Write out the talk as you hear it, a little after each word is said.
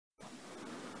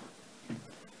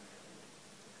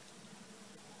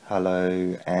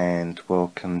Hello and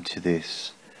welcome to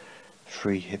this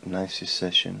free hypnosis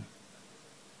session.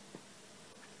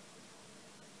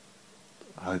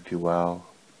 I hope you're well.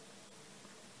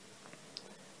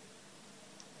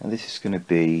 And this is going to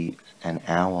be an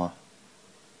hour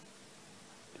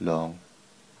long.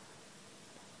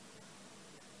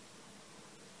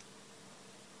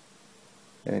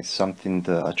 And it's something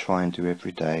that I try and do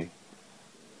every day.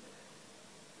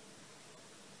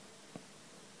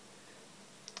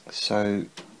 So,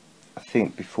 I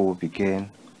think before we begin,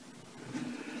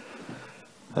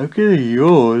 I'm gonna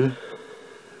yawn.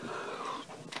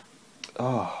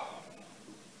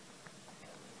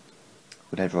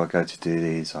 Whenever I go to do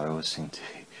these, I always seem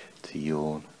to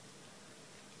yawn.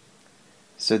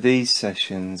 So these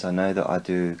sessions, I know that I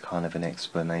do kind of an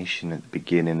explanation at the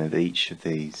beginning of each of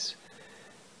these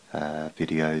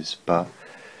videos, but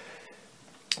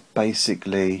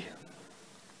basically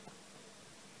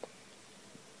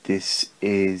this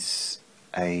is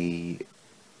a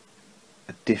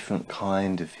different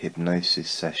kind of hypnosis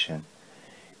session.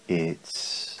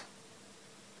 It's,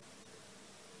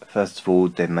 first of all,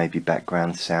 there may be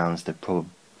background sounds. There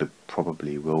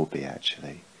probably will be,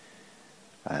 actually.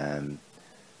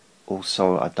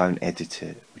 Also, I don't edit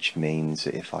it, which means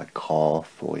that if I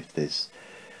cough or if there's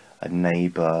a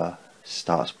neighbour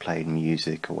starts playing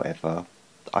music or whatever,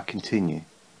 I continue,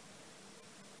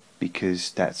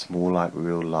 because that's more like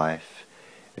real life.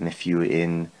 And if you were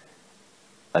in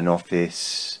an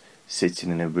office, sitting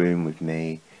in a room with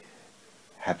me,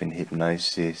 having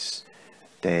hypnosis,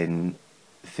 then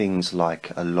things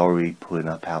like a lorry pulling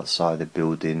up outside the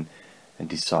building and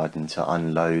deciding to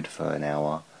unload for an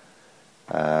hour,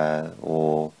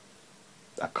 or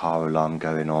a car alarm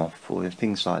going off, or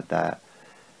things like that,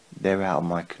 they're out of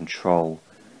my control.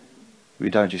 We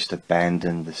don't just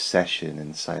abandon the session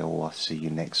and say, "Oh, I'll see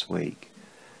you next week."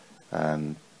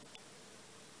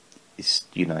 It's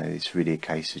really a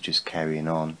case of just carrying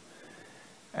on.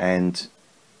 And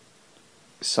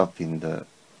something that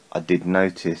I did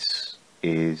notice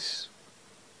is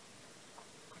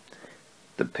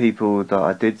the people that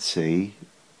I did see,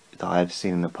 that I have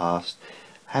seen in the past,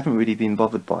 haven't really been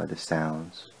bothered by the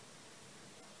sounds.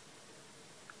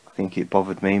 I think it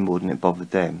bothered me more than it bothered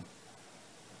them.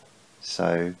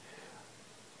 So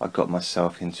I got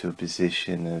myself into a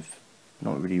position of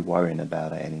not really worrying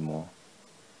about it anymore.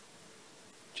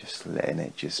 Just letting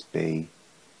it just be.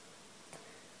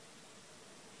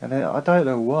 And I don't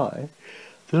know why. I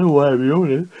don't know why I'm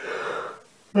yawning.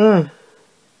 I'm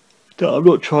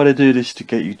not trying to do this to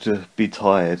get you to be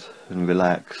tired and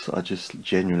relax. I just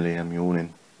genuinely am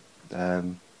yawning.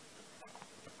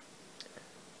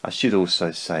 I should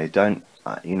also say, don't,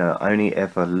 only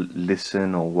ever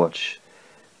listen or watch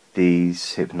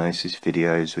these hypnosis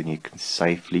videos when you can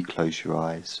safely close your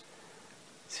eyes.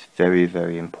 It's very,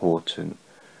 very important.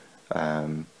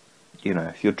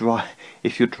 If you're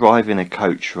driving a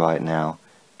coach right now,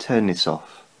 turn this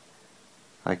off.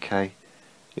 Okay,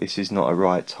 this is not a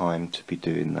right time to be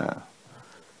doing that.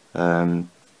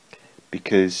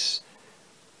 Because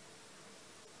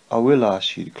I will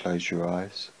ask you to close your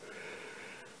eyes.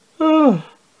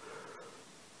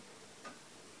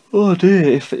 Oh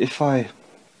dear, if I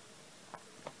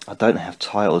don't have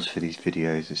titles for these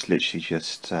videos. It's literally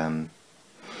just 1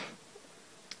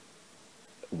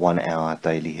 hour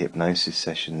daily hypnosis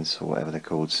sessions, or whatever they're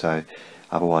called. So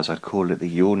otherwise I'd call it the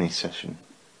yawning session.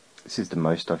 This is the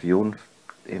most I've yawned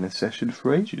in a session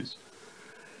for ages.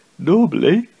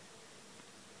 Normally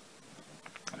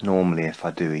if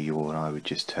I do a yawn, I would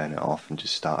just turn it off and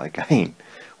just start again,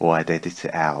 or I'd edit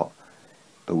it out.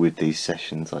 But with these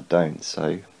sessions I don't,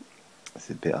 so it's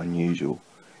a bit unusual.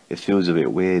 It feels a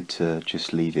bit weird to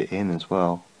just leave it in as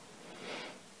well.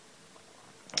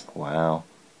 Wow.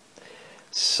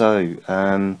 So,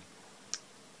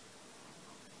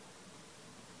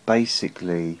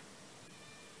 basically,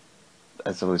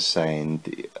 as I was saying,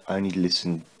 only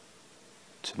listen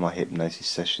to my hypnosis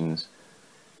sessions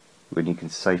when you can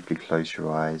safely close your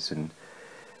eyes, and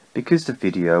because the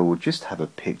video will just have a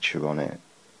picture on it,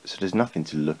 so there's nothing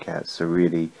to look at, so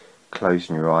really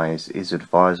closing your eyes is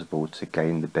advisable to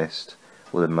gain the best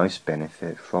or the most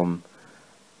benefit from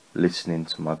listening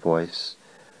to my voice.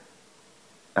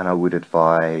 And I would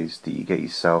advise that you get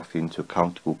yourself into a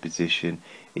comfortable position,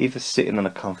 either sitting on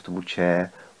a comfortable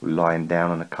chair or lying down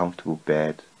on a comfortable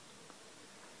bed.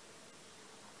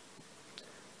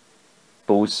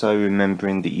 But also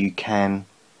remembering that you can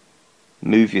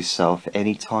move yourself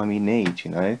anytime you need.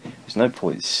 There's no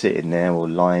point sitting there or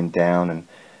lying down and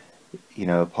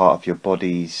a part of your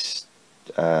body's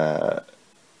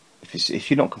if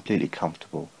you're not completely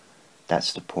comfortable,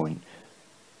 that's the point.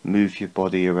 move your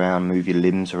body around, move your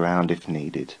limbs around if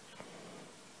needed.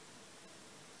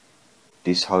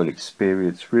 This whole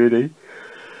experience really,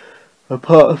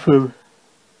 apart from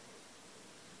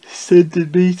sending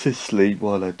me to sleep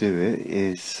while I do it,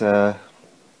 is I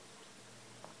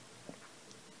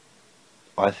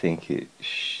think it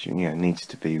needs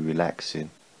to be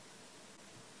relaxing.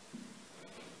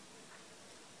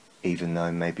 Even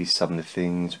though maybe some of the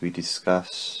things we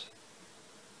discuss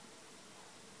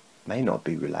may not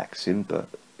be relaxing, but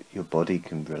your body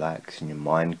can relax and your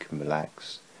mind can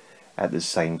relax at the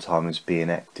same time as being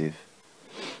active.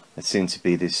 There seems to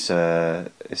be a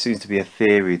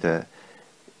theory that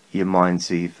your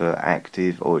mind's either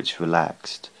active or it's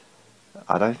relaxed.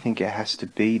 I don't think it has to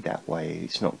be that way.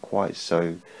 It's not quite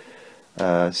so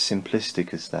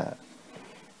simplistic as that.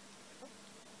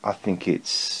 I think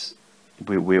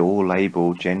we're all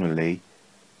able generally,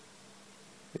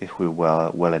 if we're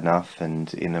well enough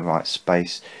and in the right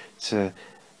space, to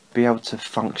be able to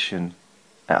function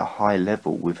at a high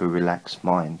level with a relaxed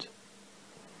mind.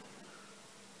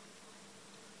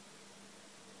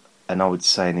 And I would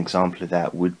say an example of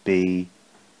that would be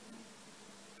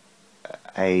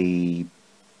a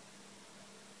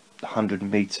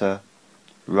 100-meter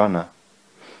runner.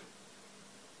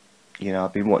 You know,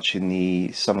 I've been watching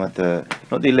not the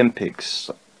Olympics,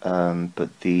 but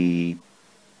I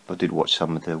did watch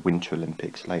some of the Winter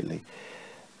Olympics lately.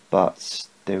 But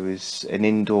there was an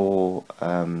indoor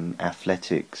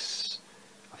athletics,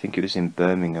 I think it was in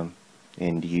Birmingham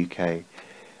in the UK,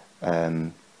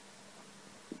 and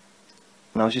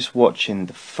I was just watching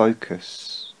the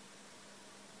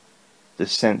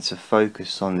sense of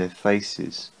focus on their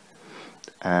faces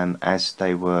as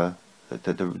they were,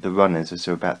 the runners, as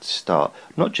they're about to start,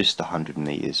 not just the 100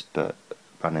 meters, but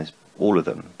runners, all of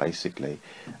them basically,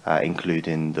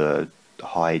 including the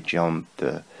high jump,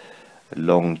 the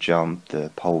long jump,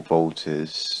 the pole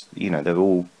vaulters. You know, they're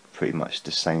all pretty much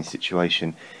the same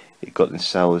situation. It got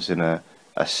themselves in a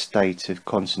state of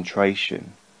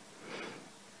concentration,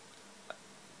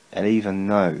 and even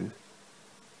though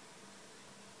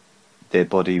their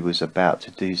body was about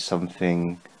to do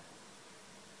something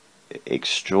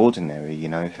extraordinary, you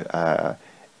know,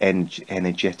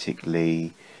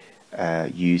 energetically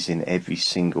using every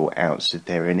single ounce of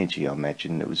their energy, I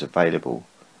imagine, that was available,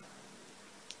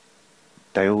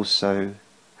 they also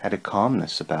had a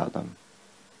calmness about them.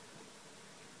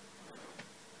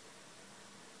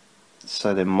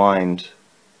 So their mind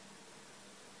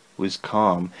was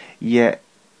calm, yet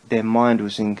their mind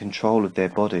was in control of their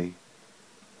body.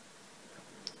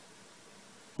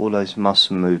 All those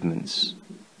muscle movements,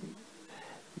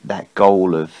 that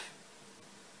goal of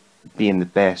being the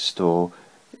best or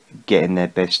getting their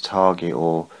best target,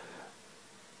 or,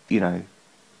 you know,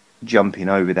 jumping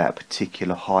over that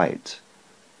particular height,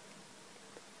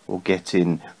 or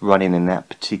running in that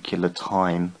particular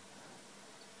time,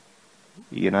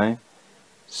 you know.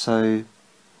 So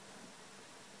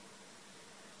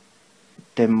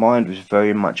their mind was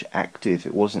very much active.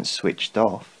 It wasn't switched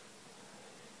off.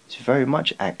 It's very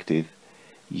much active,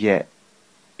 yet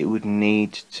it would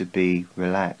need to be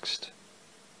relaxed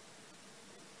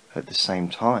at the same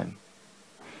time.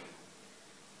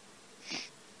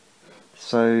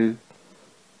 So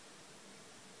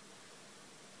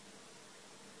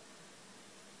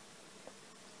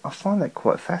I find that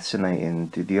quite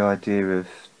fascinating, the idea of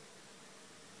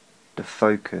the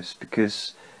focus,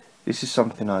 because this is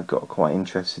something I got quite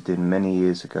interested in many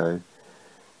years ago.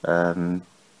 I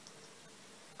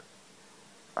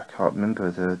can't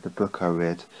remember the book I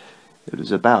read. It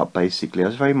was about, basically, I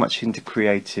was very much into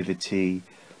creativity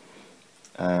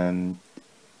and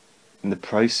the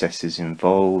processes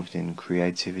involved in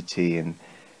creativity and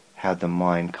how the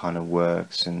mind kind of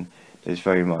works. And there's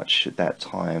very much at that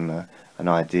time an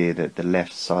idea that the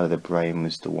left side of the brain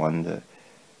was the one that,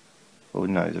 or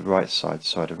no, the right side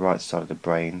of the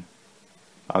brain,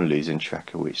 I'm losing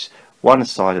track of which. One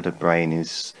side of the brain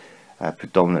is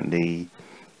predominantly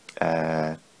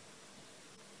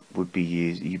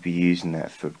you'd be using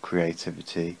that for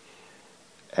creativity,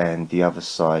 and the other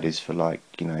side is for, like,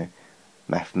 you know,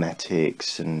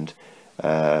 mathematics and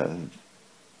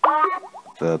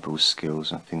verbal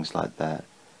skills and things like that.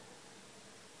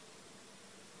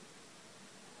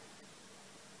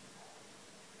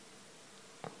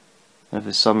 And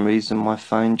for some reason my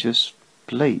phone just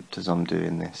bleeped as I'm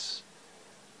doing this,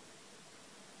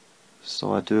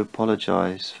 so I do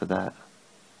apologise for that.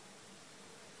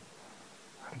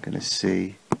 I'm going to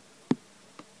see.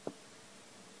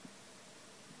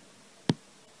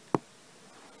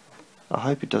 I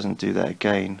hope it doesn't do that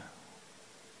again.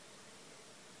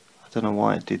 I don't know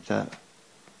why it did that.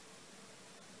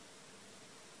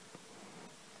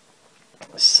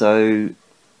 So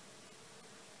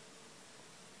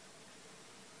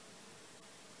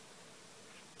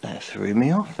that threw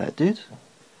me off, that did.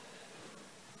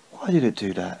 Why did it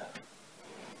do that?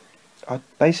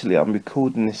 Basically, I'm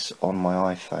recording this on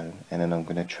my iPhone, and then I'm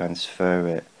going to transfer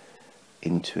it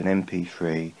into an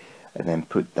MP3 and then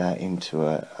put that into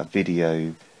a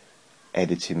video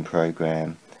editing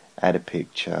program, add a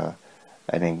picture,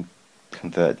 and then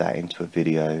convert that into a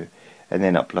video, and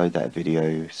then upload that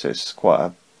video. So it's quite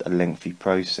a lengthy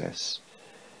process.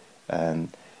 The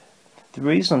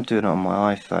reason I'm doing it on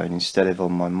my iPhone instead of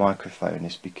on my microphone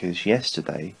is because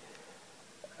yesterday,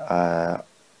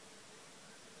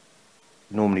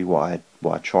 normally what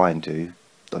I try and do,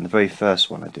 on the very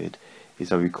first one I did,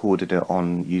 is I recorded it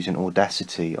on using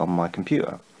Audacity on my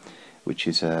computer, which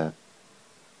is a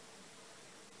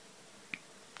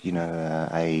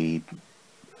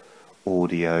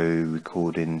audio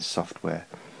recording software.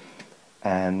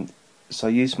 And so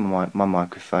I used my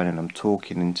microphone and I'm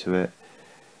talking into it.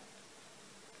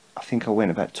 I think I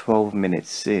went about 12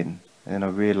 minutes in, and then I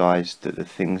realised that the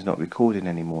thing's not recording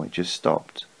anymore, it just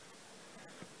stopped.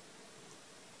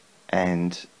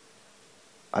 And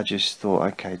I just thought,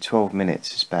 okay, 12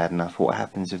 minutes is bad enough. What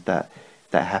happens if that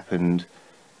happened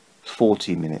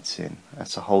 40 minutes in?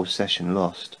 That's a whole session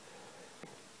lost.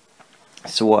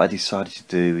 So what I decided to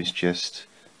do is just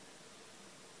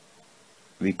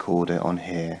record it on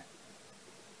here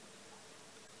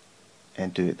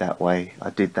and do it that way. I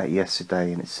did that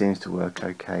yesterday and it seems to work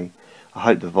okay. I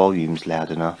hope the volume's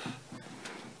loud enough.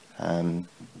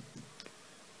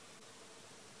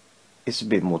 It's a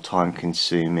bit more time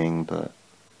consuming, but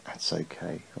that's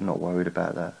okay. I'm not worried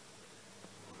about that.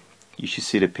 You should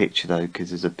see the picture though, because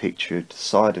there's a picture at the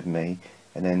side of me,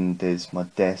 and then there's my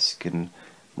desk and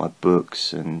my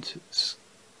books, and it's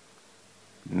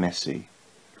messy.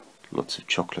 Lots of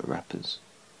chocolate wrappers.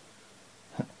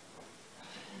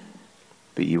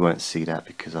 But you won't see that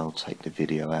because I'll take the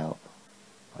video out.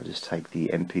 I'll just take the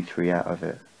MP3 out of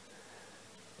it.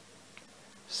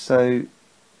 So,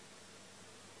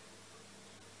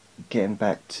 getting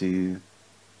back to,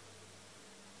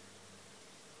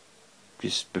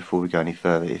 just before we go any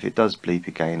further, if it does bleep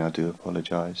again, I do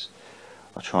apologise.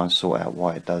 I'll try and sort out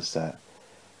why it does that.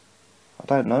 I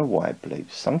don't know why it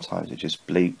bleeps. Sometimes it just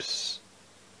bleeps.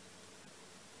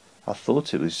 I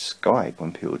thought it was Skype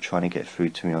when people were trying to get through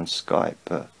to me on Skype,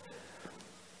 but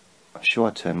I'm sure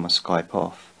I turned my Skype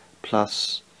off.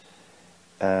 Plus,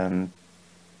 I've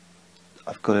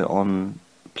got it on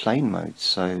plane mode,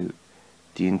 so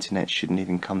the internet shouldn't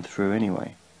even come through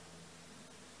anyway.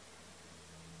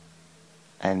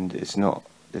 And it's not,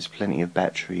 there's plenty of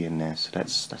battery in there, so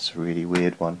that's a really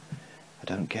weird one. I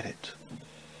don't get it.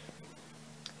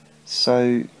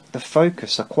 So the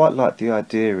focus, I quite like the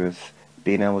idea of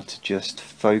being able to just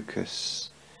focus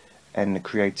and the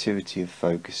creativity of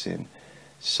focusing.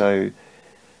 So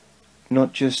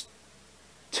not just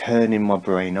turning my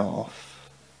brain off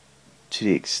to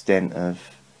the extent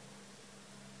of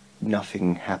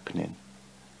nothing happening.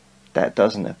 That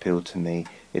doesn't appeal to me.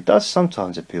 It does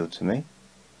sometimes appeal to me.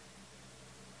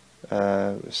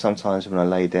 Sometimes when I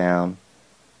lay down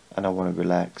and I want to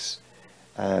relax,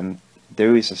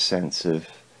 there is a sense of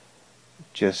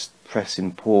just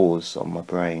pressing pause on my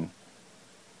brain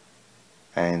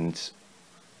and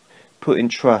putting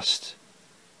trust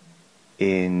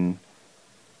in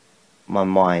my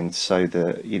mind, so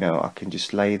that I can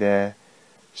just lay there,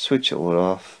 switch it all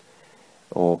off,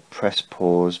 or press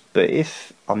pause. But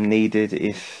if I'm needed,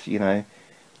 if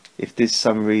there's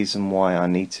some reason why I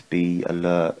need to be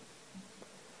alert,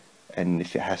 and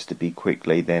if it has to be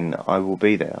quickly, then I will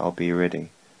be there. I'll be ready.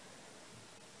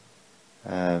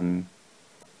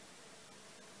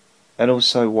 And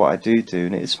also what I do,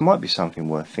 and it might be something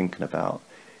worth thinking about,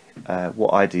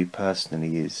 what I do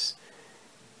personally is,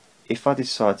 if I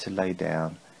decide to lay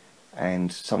down,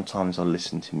 and sometimes I'll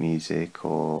listen to music,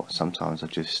 or sometimes I'll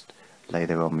just lay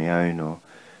there on my own, or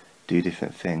do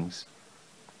different things.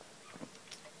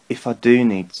 If I do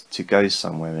need to go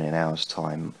somewhere in an hour's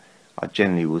time, I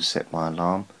generally will set my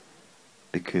alarm,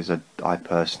 because I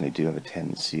personally do have a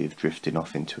tendency of drifting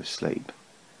off into a sleep.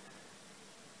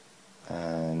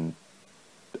 And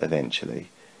eventually.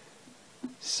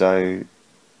 So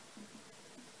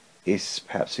it's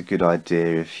perhaps a good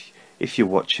idea if you're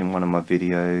watching one of my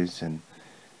videos and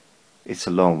it's a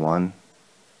long one,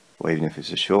 or even if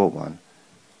it's a short one,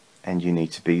 and you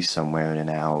need to be somewhere in an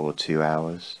hour or 2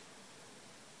 hours,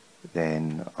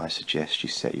 then I suggest you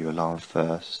set your alarm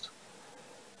first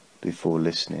before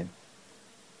listening.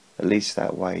 At least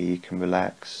that way you can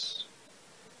relax.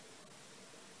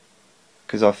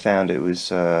 Because I found it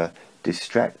was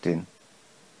distracting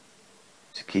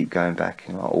to keep going back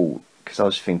and like, oh, because I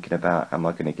was thinking about, am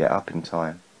I going to get up in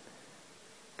time?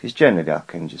 Because generally I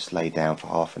can just lay down for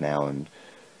half an hour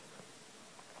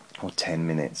or 10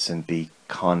 minutes and be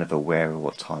kind of aware of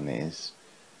what time it is.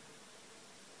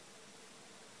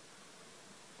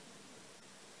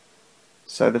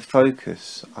 So the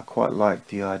focus, I quite like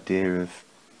the idea of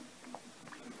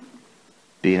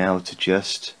being able to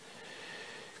just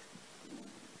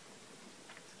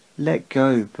let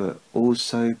go, but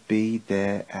also be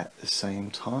there at the same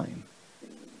time.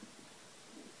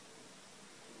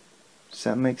 Does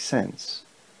that make sense?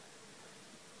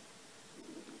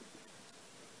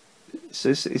 So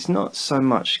it's not so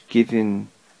much giving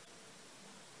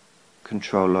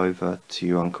control over to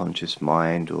your unconscious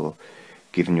mind, or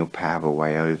giving your power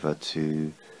away over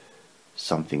to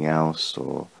something else,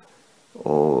 or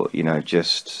you know,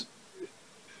 just,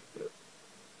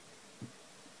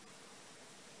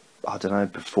 I don't know,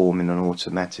 performing on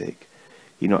automatic.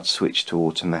 You're not switched to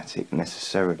automatic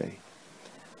necessarily,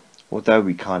 although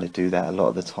we kind of do that a lot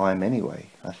of the time anyway.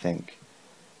 I think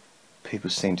people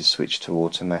seem to switch to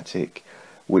automatic,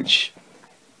 which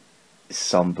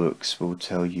some books will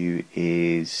tell you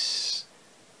is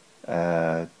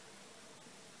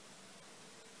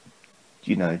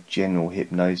you know, general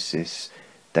hypnosis,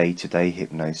 day-to-day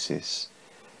hypnosis,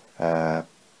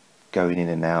 going in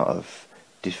and out of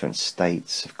different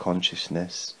states of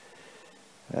consciousness,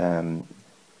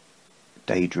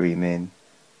 daydreaming,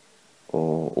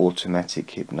 or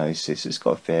automatic hypnosis. It's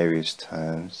got various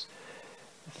terms.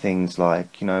 Things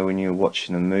like, you know, when you're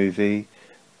watching a movie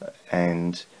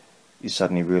and you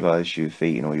suddenly realise you've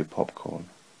eaten all your popcorn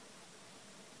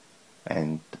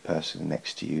and the person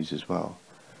next to you as well.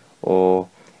 Or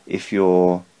if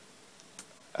you're,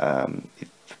 for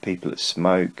people that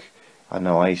smoke, I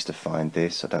know I used to find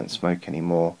this, I don't smoke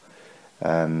anymore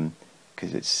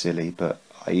because it's silly, but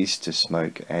I used to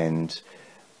smoke, and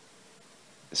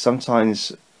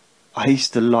sometimes I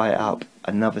used to light up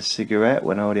another cigarette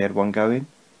when I already had one going,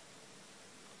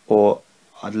 or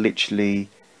I'd literally,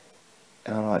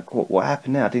 and I'm like, what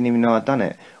happened now? I didn't even know I'd done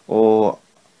it. Or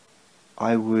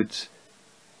I would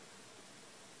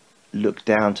look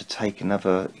down to take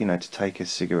another, you know, to take a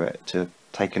cigarette, to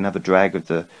take another drag of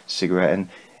the cigarette, and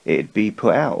it'd be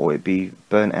put out, or it'd be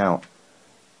burnt out.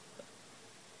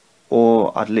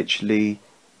 Or I'd literally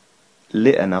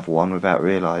lit another one without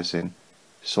realising.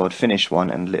 So I'd finish one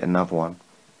and lit another one.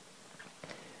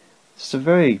 It's a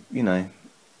very, you know,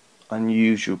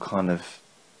 unusual kind of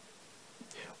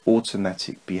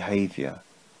automatic behaviour.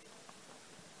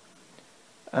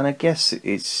 And I guess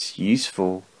it's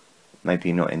useful,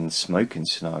 maybe not in the smoking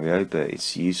scenario, but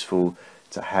it's useful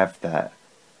to have that,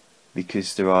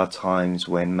 because there are times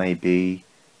when maybe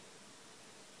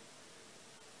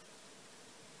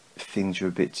things are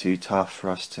a bit too tough for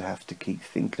us to have to keep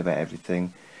thinking about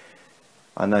everything.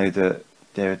 I know that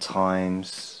there are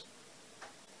times,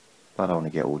 I don't want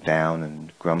to get all down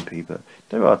and grumpy, but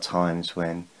there are times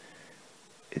when,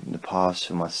 in the past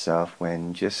for myself,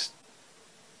 when just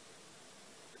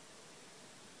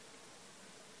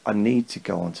I need to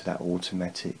go onto that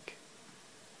automatic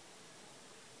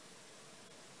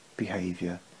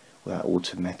behaviour, or that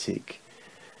automatic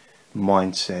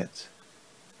mindset,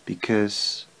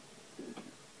 because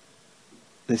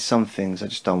there's some things I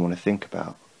just don't want to think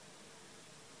about.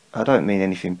 I don't mean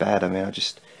anything bad, I mean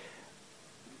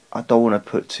I don't want to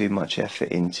put too much effort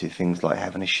into things like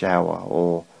having a shower,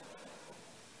 or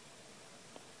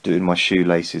doing my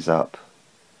shoelaces up.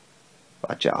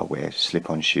 I wear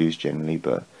slip-on shoes generally,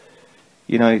 but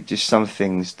you know, just some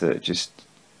things that just,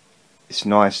 it's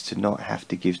nice to not have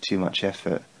to give too much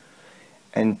effort.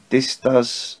 And this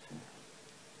does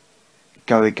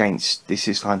go against, this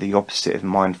is kind of the opposite of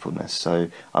mindfulness. So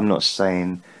I'm not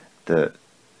saying that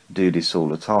do this all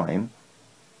the time,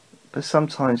 but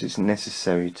sometimes it's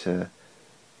necessary to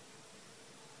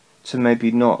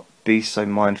maybe not be so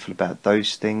mindful about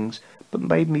those things, but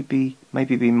maybe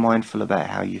be mindful about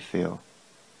how you feel.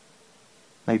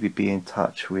 Maybe be in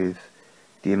touch with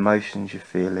the emotions you're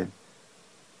feeling.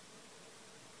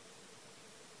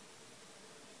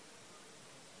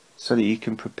 So that you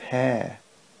can prepare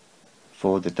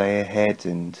for the day ahead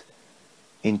and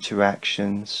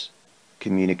interactions,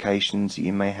 communications that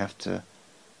you may have to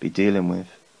be dealing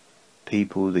with,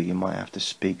 people that you might have to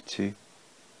speak to.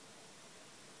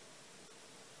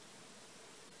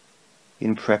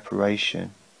 In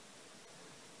preparation.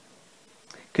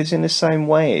 Because in the same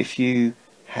way, if you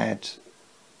had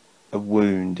a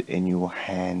wound in your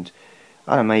hand,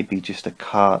 I don't know, maybe just a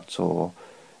cut, or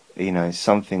you know,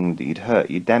 something that you'd hurt,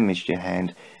 you damaged your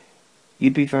hand,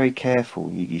 you'd be very careful.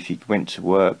 If you went to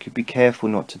work, you'd be careful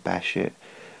not to bash it.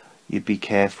 you'd be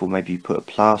careful. Maybe you put a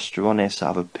plaster on it so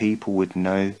other people would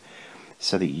know,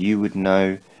 so that you would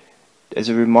know. As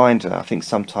a reminder, I think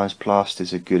sometimes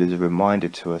plasters are good as a reminder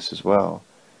to us as well.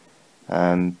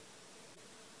 And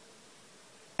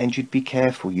you'd be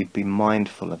careful, you'd be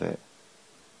mindful of it.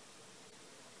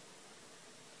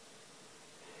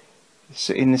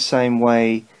 So in the same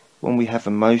way, when we have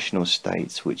emotional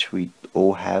states, which we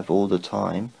all have all the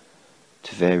time,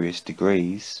 to various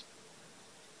degrees,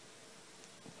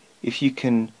 if you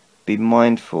can be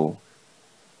mindful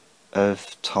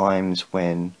of times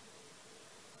when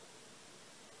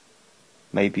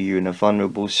maybe you're in a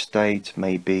vulnerable state,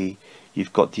 maybe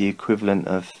you've got the equivalent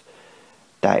of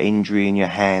that injury in your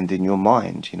hand in your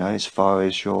mind, as far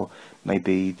as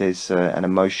maybe there's an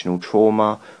emotional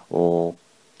trauma, or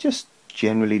just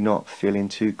generally not feeling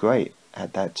too great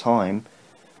at that time,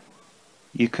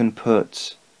 you can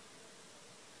put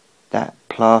that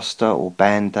plaster or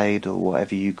band-aid or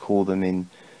whatever you call them in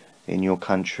your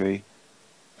country,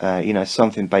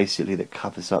 something basically that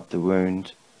covers up the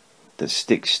wound, that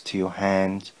sticks to your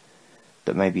hand,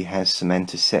 that maybe has some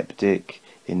antiseptic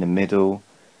in the middle,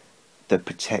 that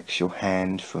protects your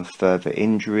hand from further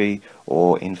injury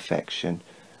or infection.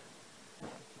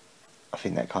 I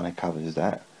think that kind of covers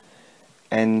that.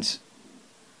 And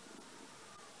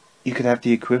you could have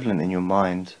the equivalent in your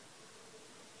mind.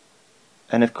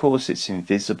 And of course it's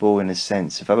invisible in a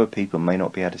sense, if other people may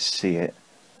not be able to see it.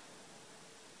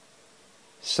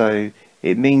 So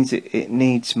it means it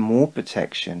needs more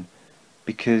protection,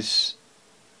 because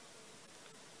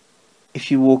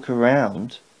if you walk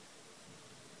around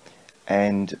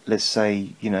and let's say,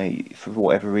 for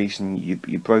whatever reason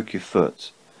you broke your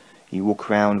foot, you walk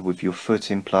around with your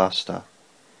foot in plaster,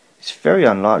 it's very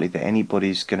unlikely that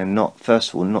anybody's going to not, first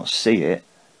of all, not see it,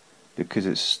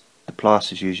 because the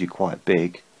plaster's usually quite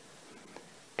big.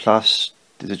 Plus,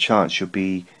 there's a chance you'll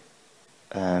be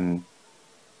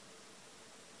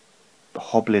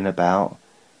hobbling about,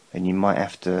 and you might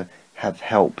have to have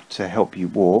help to help you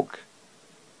walk.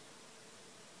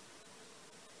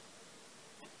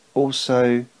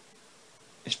 Also,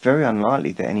 it's very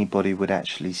unlikely that anybody would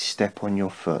actually step on your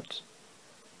foot.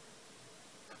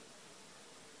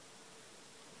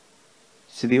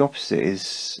 So the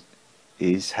opposite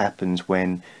happens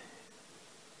when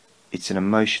it's an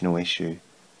emotional issue,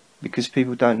 because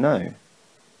people don't know.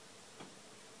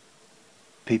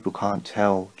 People can't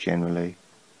tell generally.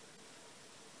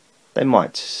 They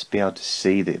might be able to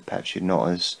see that perhaps you're not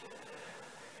as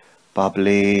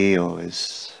bubbly or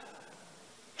as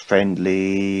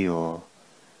friendly, or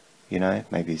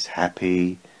maybe as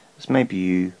happy as maybe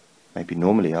you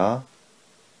normally are.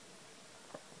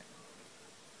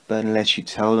 But unless you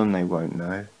tell them, they won't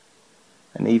know.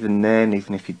 And even then,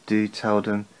 even if you do tell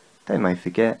them, they may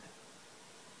forget.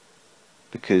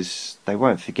 Because they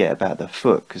won't forget about the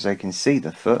foot, because they can see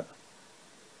the foot.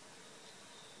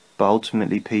 But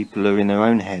ultimately people are in their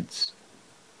own heads.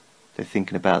 They're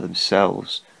thinking about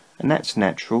themselves. And that's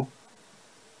natural.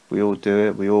 We all do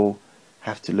it. We all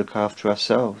have to look after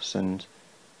ourselves. And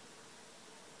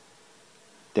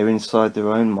they're inside their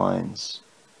own minds,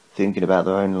 thinking about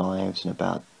their own lives and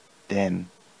about them.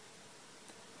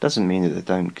 Doesn't mean that they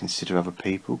don't consider other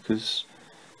people, because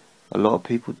a lot of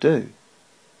people do.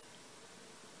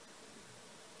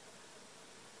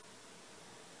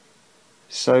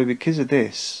 So because of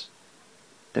this,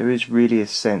 there is really a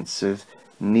sense of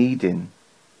needing,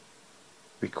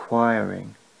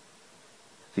 requiring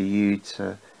for you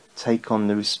to take on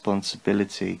the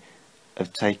responsibility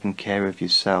of taking care of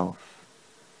yourself.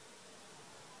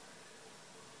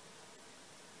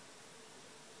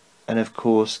 And of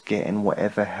course getting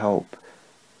whatever help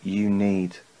you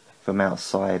need from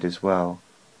outside as well.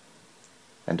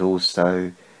 And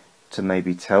also to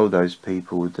maybe tell those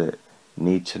people that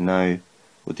need to know,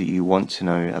 or that you want to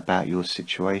know about your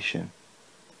situation.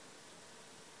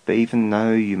 But even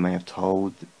though you may have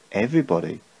told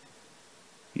everybody,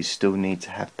 you still need to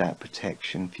have that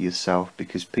protection for yourself,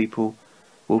 because people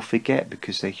will forget,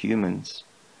 because they're humans.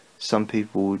 Some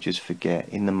people will just forget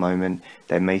in the moment.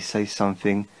 They may say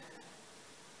something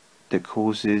that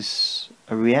causes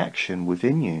a reaction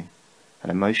within you, an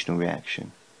emotional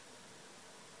reaction.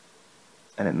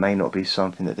 And it may not be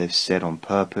something that they've said on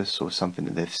purpose, or something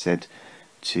that they've said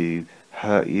to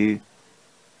hurt you,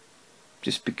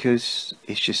 just because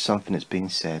it's just something that's been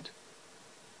said.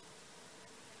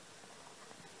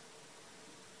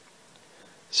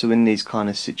 So in these kind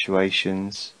of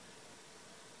situations,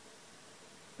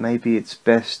 maybe it's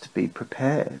best to be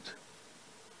prepared.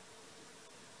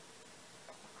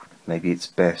 Maybe it's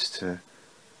best to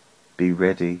be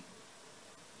ready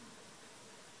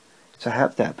to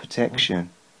have that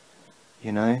protection,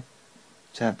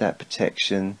 to have that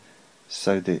protection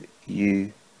so that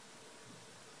you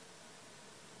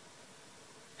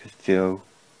could feel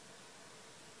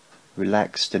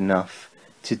relaxed enough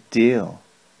to deal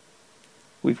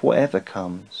with whatever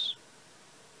comes.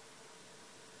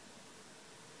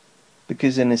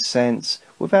 Because in a sense,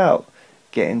 without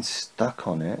getting stuck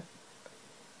on it,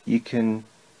 you can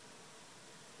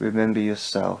remember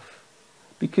yourself.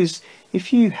 Because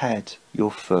if you had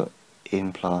your foot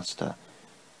in plaster,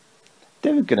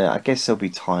 I guess there'll be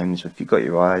times if you've got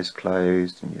your eyes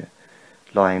closed and you're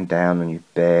lying down on your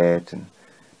bed and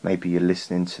maybe you're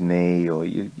listening to me, or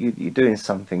you're doing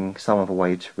something, some other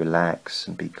way to relax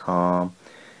and be calm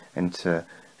and to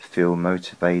feel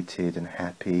motivated and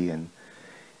happy. And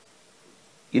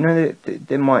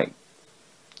there might,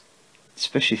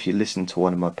 especially if you listen to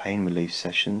one of my pain relief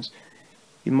sessions,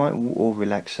 or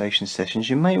relaxation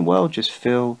sessions, you may well just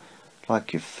feel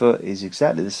like your foot is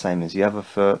exactly the same as the other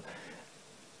foot,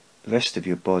 the rest of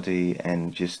your body,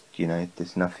 and just,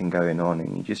 there's nothing going on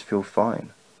and you just feel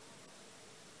fine.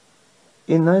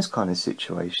 In those kind of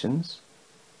situations,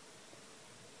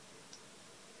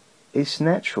 it's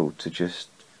natural to just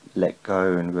let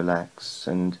go and relax,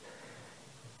 and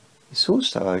it's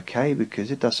also okay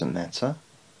because it doesn't matter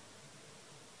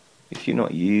if you're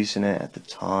not using it at the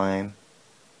time,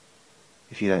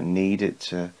 if you don't need it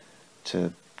to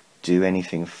do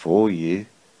anything for you.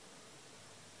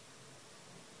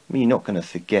 I mean, you're not going to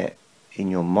forget in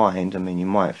your mind. I mean, you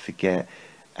might forget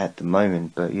at the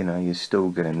moment, but you're still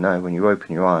going to know. When you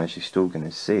open your eyes, you're still going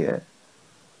to see it.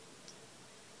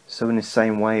 So in the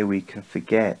same way, we can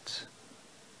forget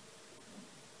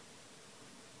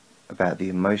about the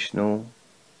emotional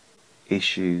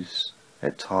issues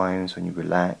at times when you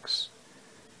relax,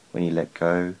 when you let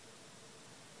go.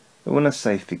 But when I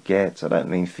say forget, I don't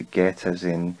mean forget as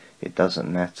in it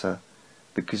doesn't matter,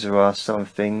 because there are some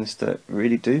things that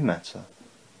really do matter.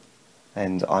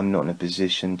 And I'm not in a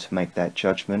position to make that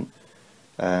judgment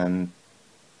for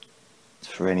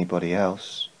anybody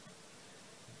else.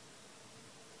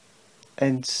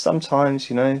 And sometimes,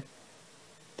 the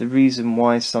reason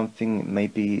why something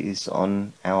maybe is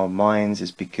on our minds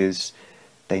is because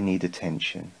they need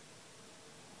attention.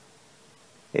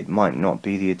 It might not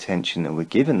be the attention that we're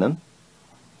giving them.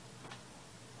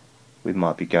 We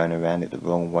might be going around it the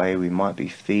wrong way. We might be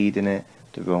feeding it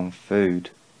the wrong food.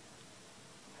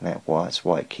 And that's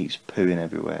why it keeps pooing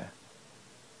everywhere.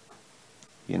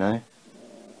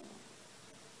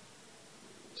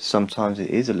 Sometimes it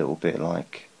is a little bit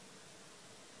like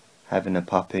having a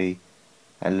puppy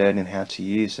and learning how to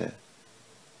use it.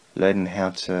 Learning how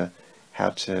to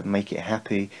make it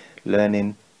happy.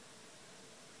 Learning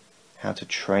how to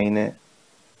train it.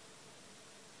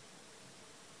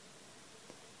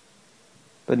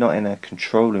 But not in a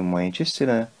controlling way, just in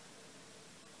a,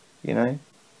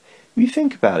 you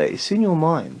think about it, it's in your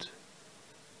mind.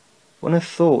 When a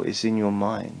thought is in your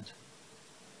mind,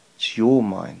 it's your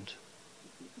mind.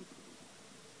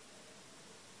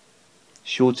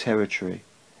 It's your territory.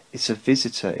 It's a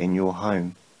visitor in your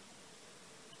home.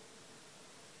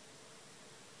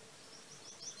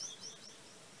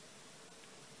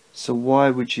 So why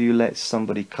would you let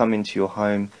somebody come into your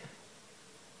home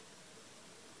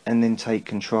and then take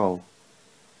control?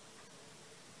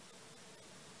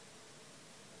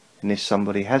 And if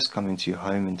somebody has come into your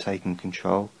home and taken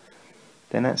control,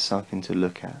 then that's something to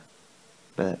look at.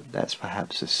 But that's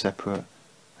perhaps a separate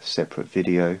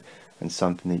video, and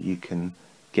something that you can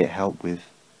get help with,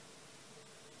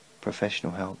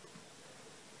 professional help.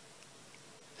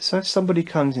 So if somebody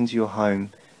comes into your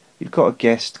home, you've got a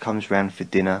guest comes round for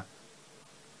dinner,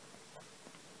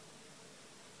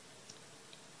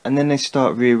 and then they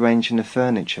start rearranging the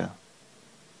furniture.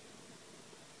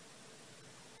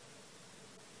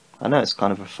 I know it's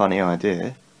kind of a funny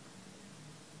idea.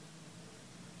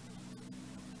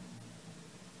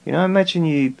 Imagine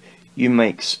you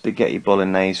make spaghetti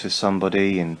bolognese for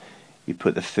somebody, and you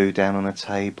put the food down on a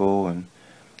table, and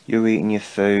you're eating your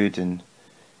food, and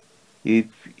you're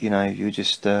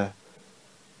just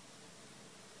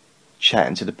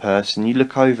chatting to the person. You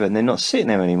look over and they're not sitting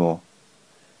there anymore,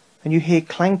 and you hear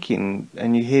clanking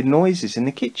and you hear noises in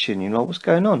the kitchen. You're like, what's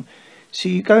going on? So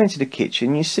you go into the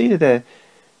kitchen, you see they're there,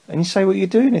 and you say, what are you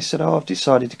doing? They said, I've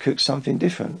decided to cook something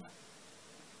different.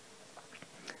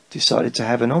 Decided to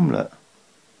have an omelette.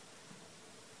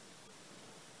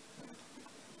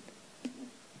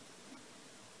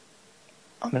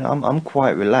 I mean, I'm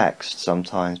quite relaxed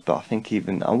sometimes, but I think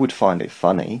even I would find it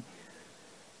funny.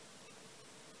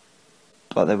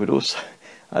 But I'd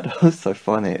also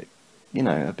find it,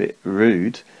 a bit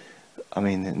rude. I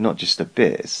mean, not just a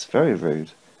bit, it's very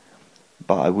rude.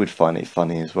 but I would find it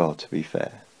funny as well, to be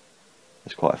fair.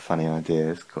 It's quite a funny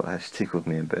idea. It's tickled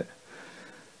me a bit.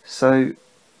 So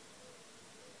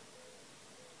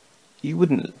you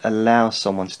wouldn't allow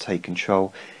someone to take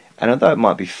control, and although it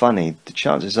might be funny, the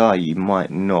chances are you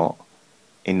might not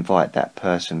invite that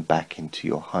person back into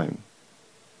your home.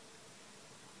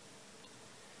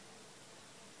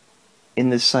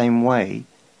 In the same way,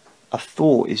 a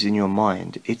thought is in your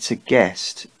mind. It's a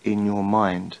guest in your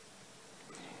mind.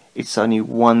 It's only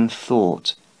one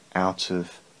thought out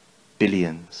of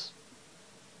billions.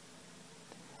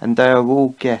 And they are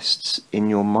all guests in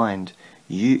your mind.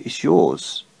 It's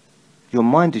yours. Your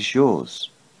mind is yours.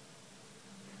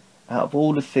 Out of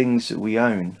all the things that we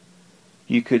own,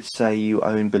 you could say you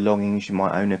own belongings. You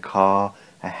might own a car,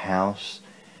 a house.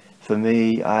 For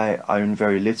me, I own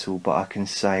very little, but I can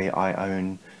say I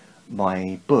own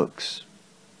my books.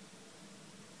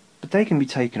 But they can be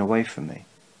taken away from me.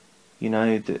 You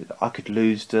know, I could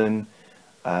lose them,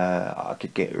 I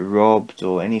could get robbed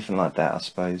or anything like that, I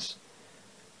suppose.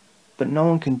 But no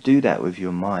one can do that with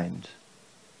your mind.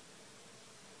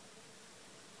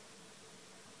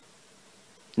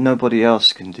 Nobody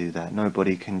else can do that.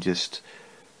 Nobody can just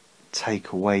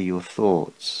take away your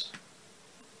thoughts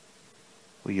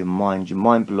or your mind. Your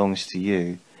mind belongs to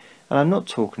you. And I'm not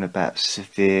talking about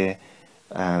severe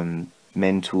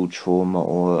mental trauma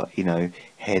or, you know,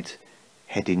 head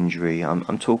injury.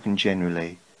 I'm talking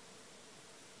generally.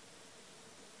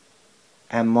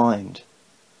 Our mind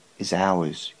is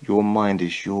ours. Your mind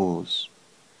is yours.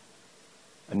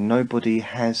 And nobody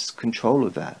has control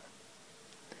of that.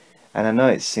 And I know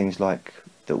it seems like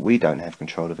that we don't have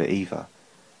control of it either.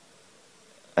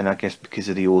 And I guess because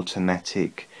of the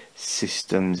automatic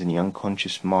systems and the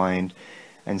unconscious mind,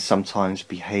 and sometimes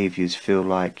behaviours feel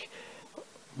like,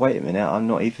 wait a minute, I'm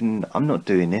not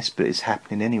doing this, but it's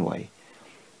happening anyway.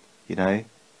 You know?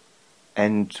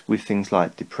 And with things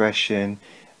like depression,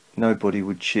 nobody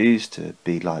would choose to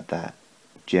be like that,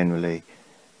 generally.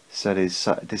 So there's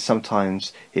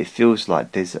sometimes it feels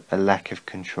like there's a lack of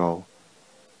control.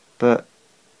 But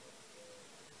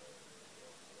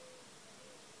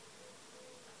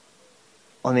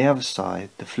on the other side,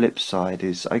 the flip side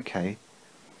is, okay,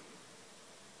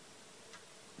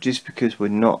 just because we're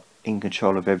not in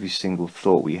control of every single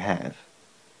thought we have,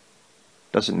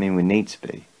 doesn't mean we need to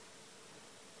be.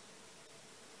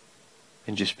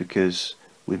 And just because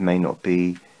we may not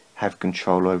have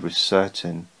control over a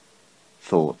certain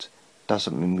thought,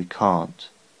 doesn't mean we can't.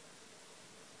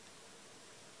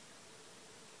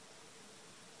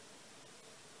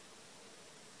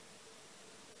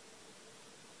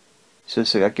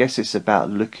 So I guess it's about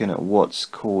looking at what's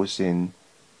causing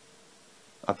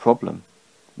a problem.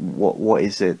 What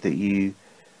is it that you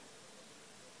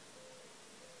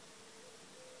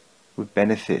would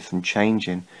benefit from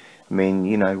changing? I mean,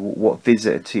 you know, what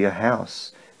visitor to your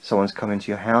house? Someone's coming to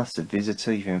your house, a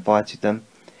visitor, you've invited them.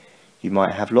 You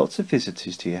might have lots of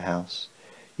visitors to your house.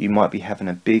 You might be having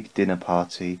a big dinner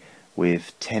party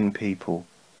with 10 people,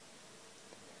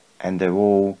 and they're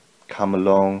all come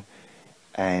along,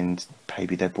 and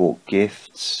maybe they bought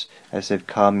gifts as they've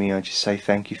come, you know, just say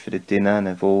thank you for the dinner, and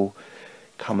they've all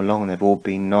come along and they've all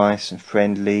been nice and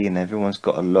friendly and everyone's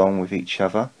got along with each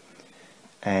other.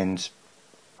 And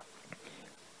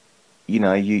you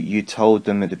know, you told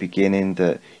them at the beginning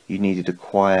that you needed a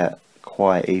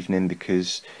quiet evening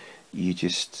because you're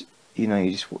just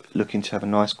looking to have a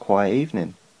nice quiet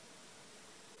evening.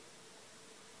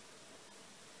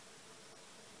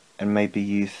 And maybe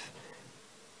you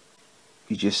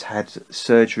just had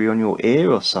surgery on your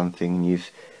ear or something,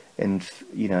 and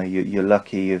you're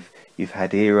lucky you've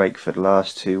had earache for the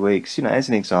last 2 weeks, you know, as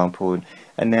an example,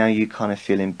 and now you're kind of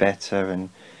feeling better, and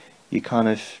you kind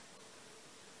of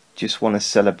just want to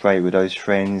celebrate with those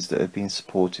friends that have been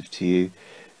supportive to you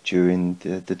during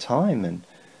the time, and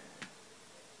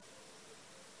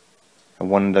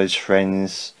one of those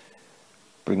friends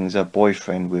brings a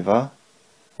boyfriend with her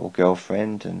or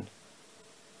girlfriend, and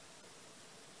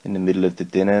in the middle of the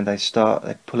dinner they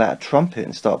pull out a trumpet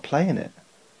and start playing it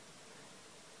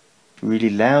really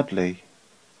loudly,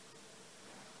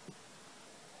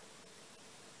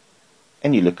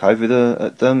 and you look over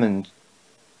at them and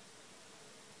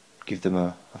give them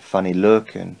a funny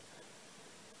look, and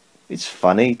it's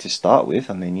funny to start with.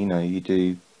 I mean, you know,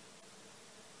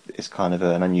 it's kind of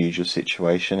an unusual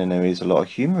situation, and there is a lot of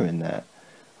humour in that,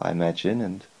 I imagine,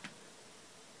 and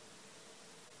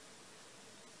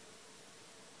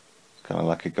it's kind of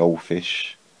like a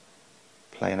goldfish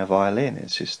playing a violin.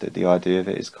 It's just that the idea of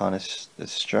it is kind of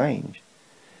strange.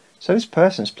 So this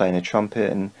person's playing a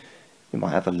trumpet, and you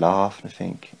might have a laugh and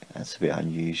think, that's a bit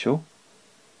unusual.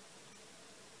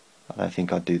 I don't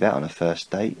think I'd do that on a first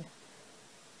date.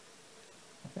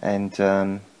 And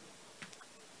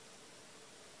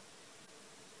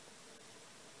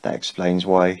that explains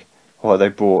why they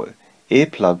brought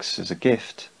earplugs as a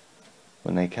gift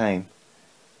when they came.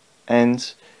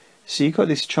 And so you got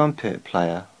this trumpet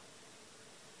player,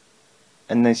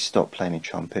 and they stop playing a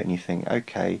trumpet, and you think,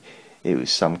 okay, it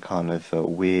was some kind of a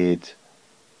weird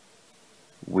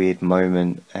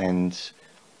moment, and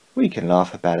we can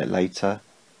laugh about it later,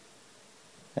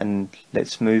 and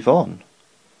let's move on.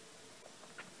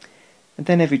 And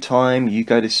then every time you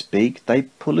go to speak, they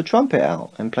pull the trumpet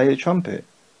out and play the trumpet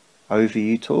over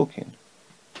you talking.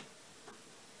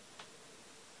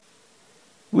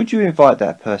 Would you invite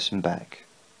that person back?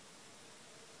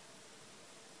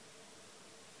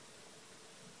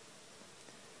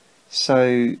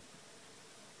 So,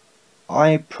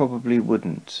 I probably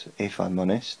wouldn't, if I'm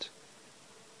honest.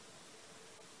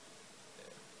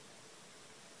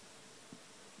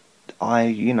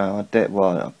 I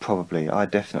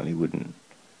definitely wouldn't.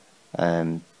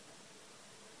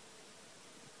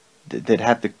 They'd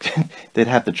have the they'd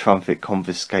have the trumpet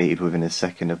confiscated within a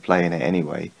second of playing it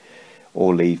anyway,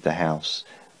 or leave the house.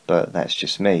 But that's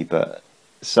just me. But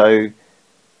so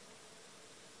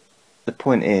the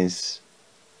point is,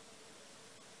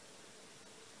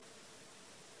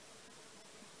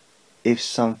 if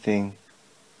something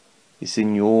is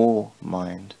in your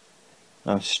mind,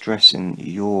 and I'm stressing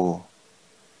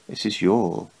this is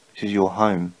your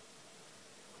home.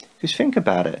 Because think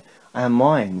about it, our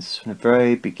minds from the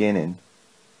very beginning,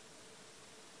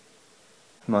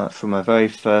 from our very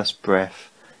first breath,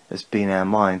 has been our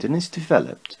mind, and it's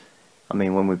developed. I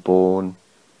mean, when we're born,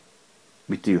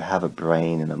 we do have a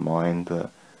brain and a mind,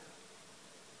 but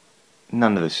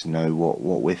none of us know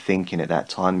what we're thinking at that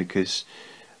time, because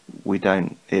we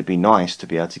don't. It'd be nice to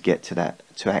be able to get to that,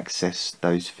 to access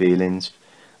those feelings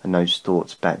and those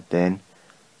thoughts back then,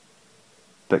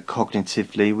 but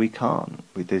cognitively we can't.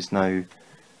 We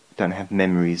don't have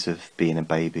memories of being a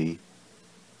baby.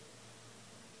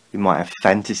 We might have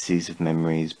fantasies of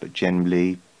memories, but we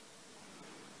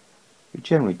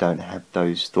generally don't have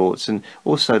those thoughts, and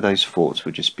also those thoughts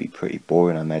would just be pretty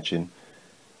boring, I imagine.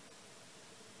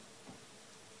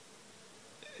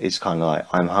 It's kind of like,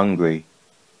 I'm hungry,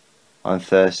 I'm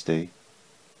thirsty,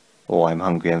 or I'm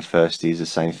hungry and thirsty is the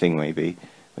same thing maybe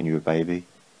when you're a baby.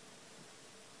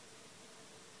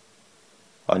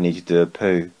 I need to do a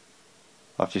poo.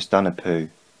 I've just done a poo.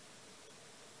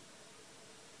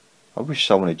 I wish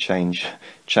someone had changed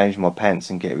my pants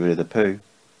and get rid of the poo.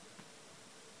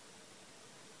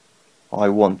 I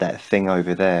want that thing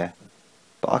over there,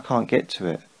 but I can't get to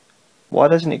it. Why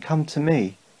doesn't it come to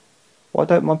me? Why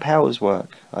don't my powers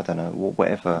work? I don't know,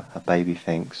 whatever a baby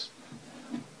thinks.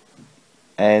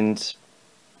 And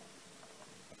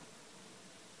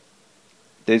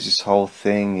there's this whole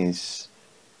thing is,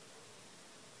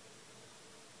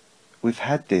 we've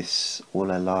had this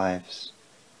all our lives,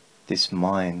 this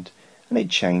mind, and it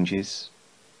changes.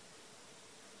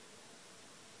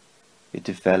 It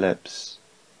develops.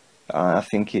 I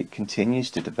think it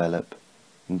continues to develop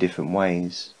in different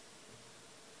ways.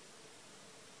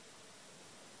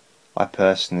 I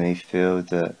personally feel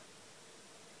that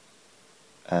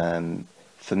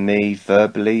for me,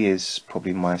 verbally is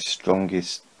probably my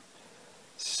strongest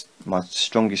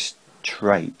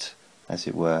trait, as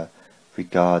it were,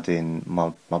 regarding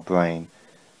my brain.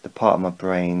 The part of my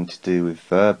brain to do with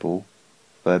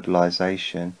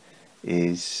verbalization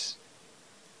is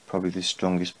probably the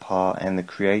strongest part, and the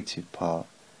creative part.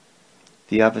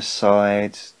 The other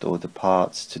side, or the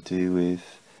parts to do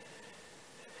with,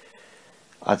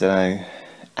 I don't know,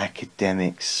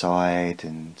 academic side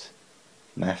and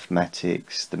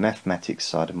mathematics, the mathematics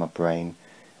side of my brain,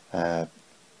 I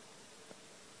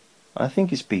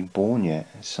think it's been born yet.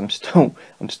 So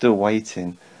I'm still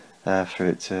waiting for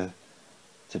it to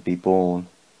be born,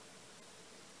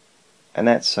 and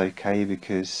that's okay,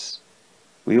 because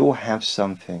we all have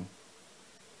something.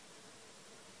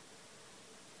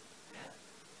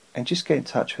 And just get in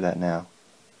touch with that now,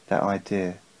 that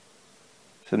idea.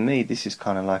 For me, this is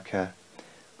kind of like a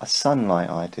sunlight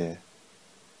idea.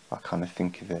 I kind of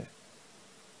think of it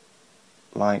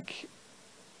like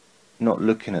not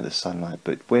looking at the sunlight,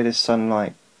 but where the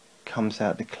sunlight comes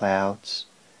out the clouds,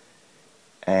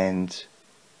 and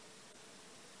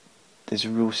there's a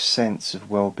real sense of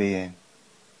well-being,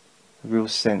 a real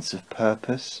sense of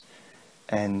purpose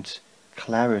and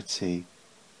clarity.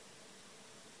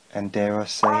 And dare I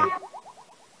say,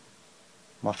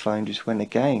 my phone just went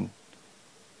again.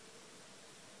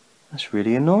 That's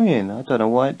really annoying. I don't know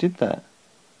why it did that.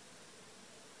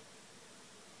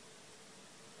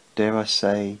 Dare I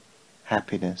say,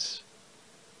 happiness.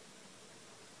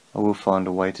 I will find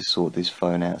a way to sort this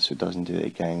phone out so it doesn't do it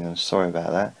again. I'm sorry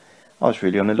about that. I was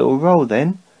really on a little roll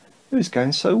then. It was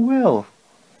going so well.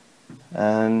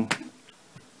 So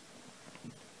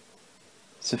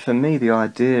for me, the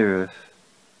idea of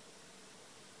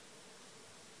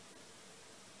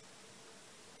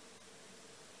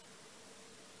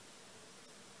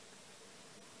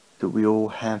that we all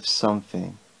have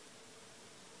something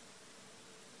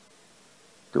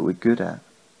that we're good at,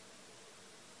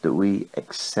 that we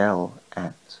excel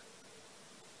at.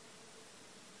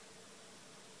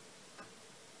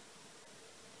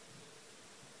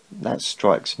 That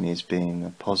strikes me as being a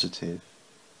positive.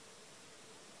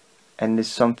 And there's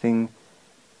something,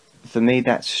 for me,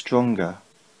 that's stronger.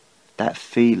 That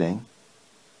feeling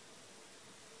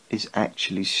is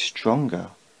actually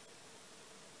stronger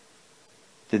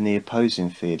than the opposing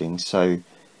feeling. So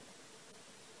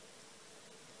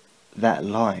that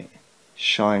light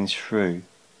shines through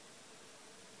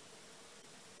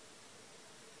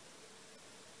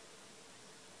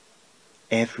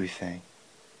everything.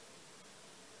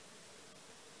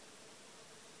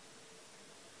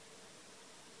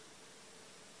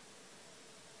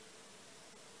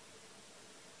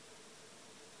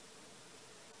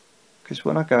 Because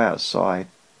when I go outside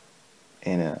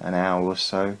in an hour or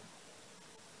so,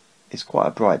 it's quite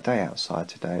a bright day outside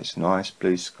today. It's nice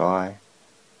blue sky.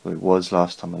 Well, it was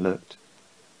last time I looked.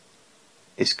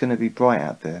 It's going to be bright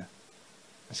out there.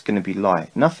 It's going to be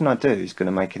light. Nothing I do is going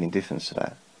to make any difference to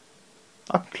that.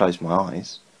 I can close my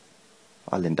eyes.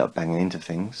 I'll end up banging into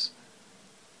things.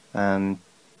 But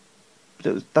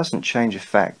it doesn't change the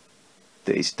fact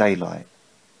that it's daylight.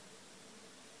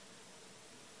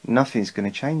 Nothing's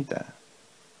going to change that.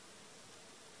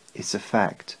 It's a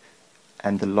fact,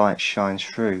 and the light shines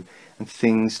through, and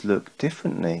things look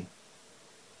differently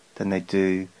than they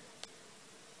do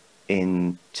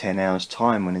in 10 hours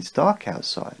time when it's dark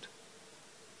outside.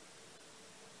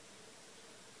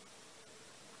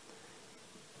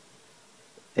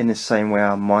 In the same way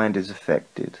our mind is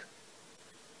affected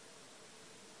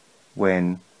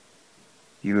when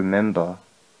you remember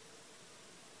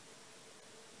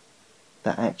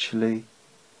that actually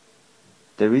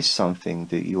there is something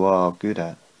that you are good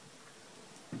at,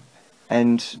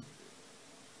 and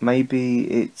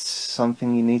maybe it's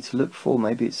something you need to look for,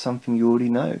 maybe it's something you already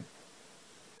know.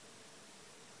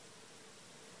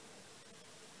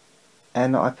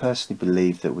 And I personally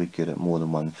believe that we're good at more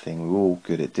than one thing. We're all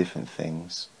good at different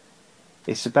things.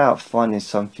 It's about finding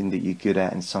something that you're good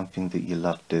at and something that you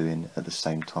love doing at the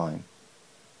same time.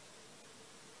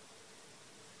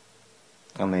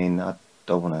 I mean, I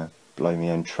don't want to blow my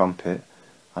own trumpet.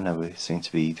 I know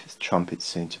trumpets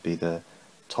seem to be the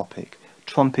topic.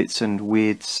 Trumpets and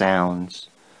weird sounds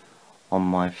on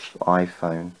my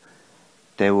iPhone.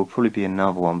 There will probably be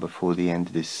another one before the end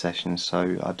of this session,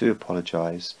 so I do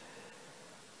apologise.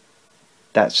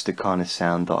 That's the kind of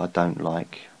sound that I don't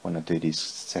like when I do these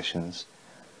sessions.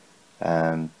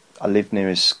 I live near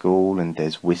a school and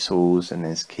there's whistles and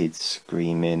there's kids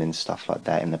screaming and stuff like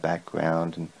that in the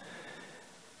background, and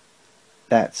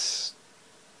that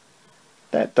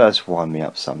does wind me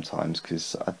up sometimes,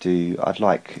 because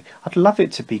I'd love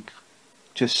it to be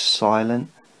just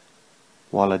silent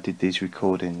while I did these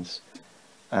recordings,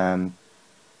 but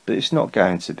it's not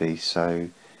going to be so.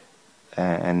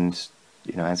 And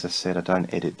you know, as I said, I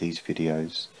don't edit these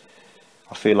videos.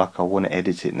 I feel like I want to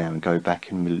edit it now and go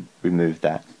back and remove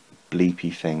that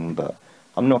bleepy thing, but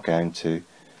I'm not going to,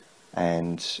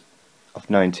 and I've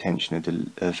no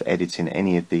intention of editing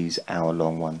any of these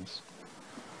hour-long ones.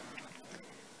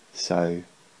 So,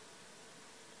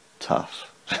 tough.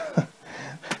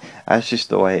 That's just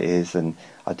the way it is, and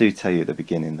I do tell you at the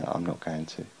beginning that I'm not going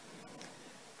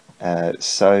to.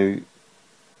 So,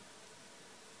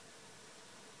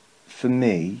 for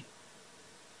me,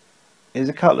 there's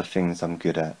a couple of things I'm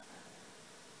good at.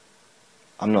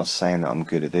 I'm not saying that I'm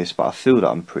good at this, but I feel that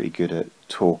I'm pretty good at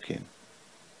talking.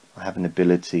 I have an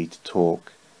ability to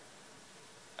talk,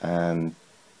 and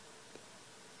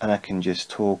I can just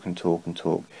talk and talk and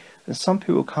talk. And some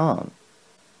people can't.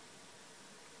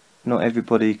 Not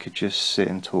everybody could just sit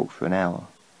and talk for an hour.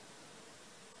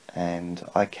 And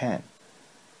I can.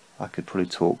 I could probably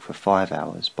talk for 5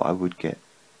 hours, but I would get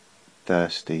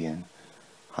thirsty and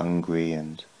hungry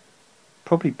and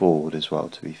probably bored as well,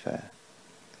 to be fair.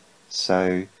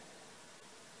 So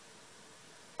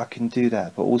I can do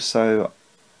that, but also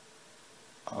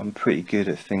I'm pretty good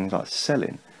at things like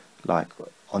selling, like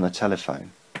on the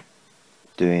telephone,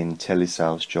 doing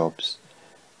telesales jobs.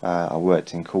 I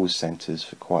worked in call centres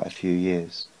for quite a few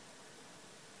years,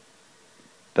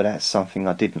 but that's something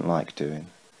I didn't like doing.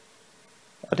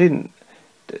 I didn't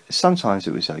sometimes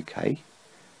it was okay,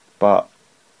 but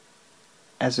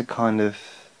as a kind of,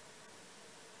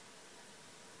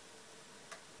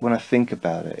 when I think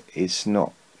about it, it's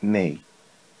not me.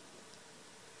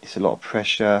 It's a lot of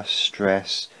pressure,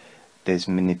 stress, there's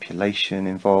manipulation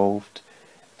involved,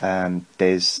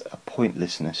 there's a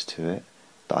pointlessness to it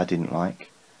that I didn't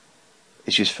like.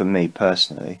 It's just for me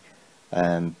personally,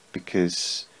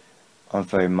 because I'm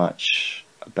very much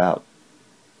about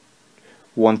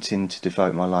wanting to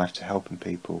devote my life to helping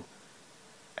people,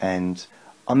 and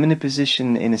I'm in a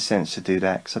position, in a sense, to do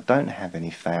that because I don't have any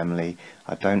family,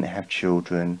 I don't have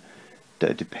children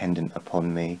that are dependent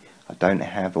upon me, I don't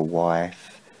have a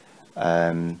wife,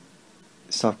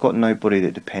 so I've got nobody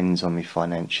that depends on me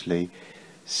financially.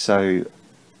 So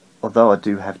although I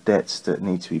do have debts that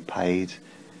need to be paid,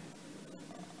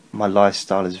 my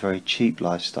lifestyle is a very cheap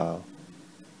lifestyle,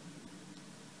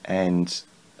 and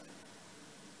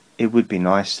it would be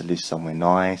nice to live somewhere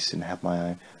nice and have my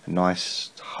own a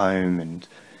nice home and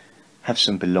have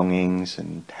some belongings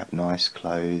and have nice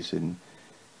clothes and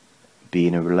be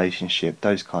in a relationship,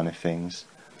 those kind of things.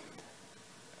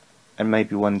 And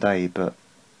maybe one day, but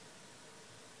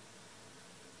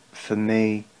for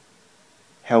me,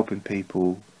 helping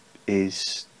people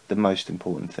is the most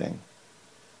important thing.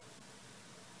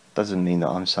 Doesn't mean that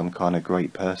I'm some kind of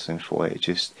great person for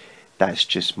it, that's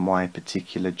just my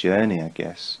particular journey, I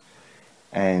guess.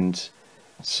 And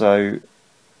so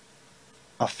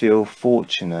I feel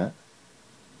fortunate,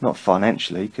 not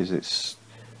financially, because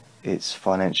it's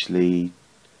financially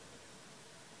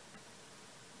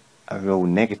a real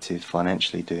negative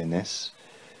financially doing this,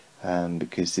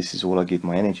 because this is all I give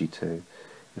my energy to.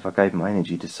 If I gave my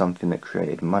energy to something that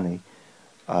created money,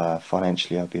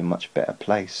 financially I'd be in a much better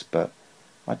place, but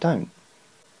I don't.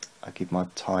 I give my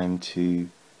time to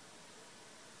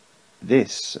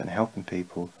this and helping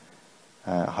people.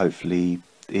 Hopefully,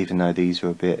 even though these are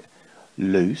a bit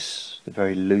loose, they're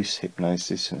very loose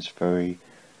hypnosis, and it's a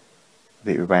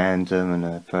bit random and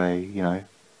a very,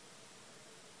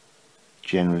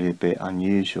 generally a bit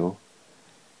unusual.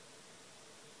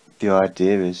 The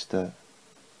idea is that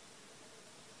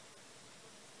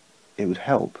it would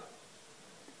help,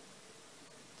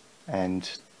 and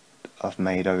I've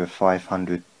made over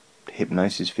 500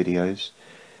 hypnosis videos,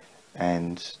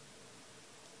 and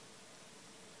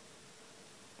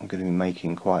I'm going to be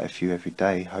making quite a few every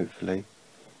day, hopefully,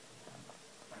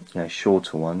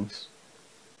 shorter ones.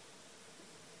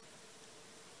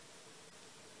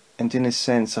 And in a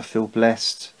sense, I feel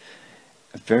blessed,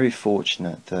 very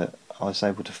fortunate that I was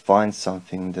able to find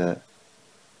something that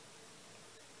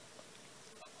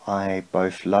I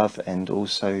both love and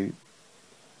also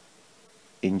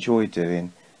enjoy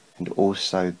doing, and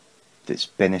also that's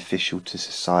beneficial to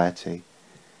society.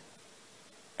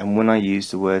 And when I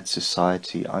use the word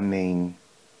society, I mean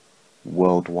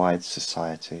worldwide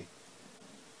society.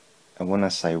 And when I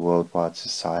say worldwide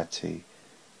society,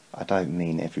 I don't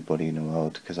mean everybody in the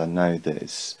world, because I know that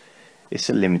it's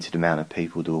a limited amount of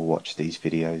people that will watch these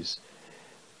videos.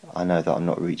 I know that I'm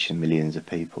not reaching millions of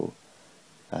people.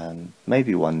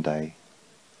 Maybe one day,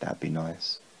 that'd be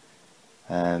nice.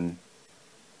 At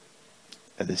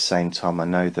the same time, I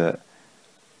know that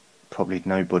probably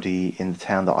nobody in the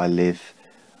town that I live,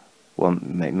 well,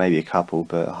 maybe a couple,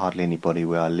 but hardly anybody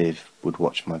where I live would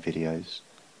watch my videos.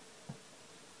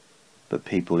 But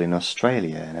people in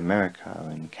Australia and America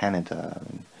and Canada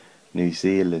and New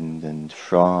Zealand and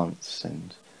France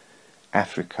and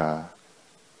Africa,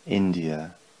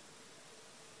 India,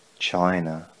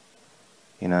 China,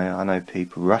 I know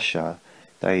people, Russia,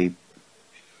 they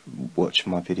watch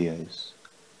my videos.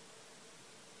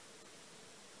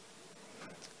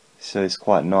 So it's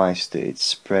quite nice that it's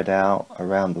spread out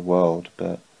around the world,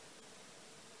 but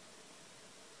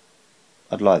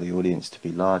I'd like the audience to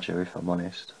be larger, if I'm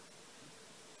honest.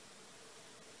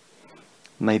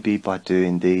 Maybe by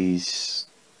doing these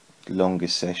longer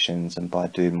sessions and by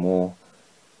doing more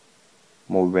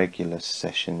regular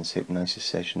sessions, hypnosis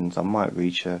sessions, I might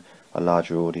reach a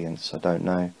larger audience. I don't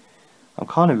know. I'm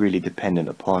kind of really dependent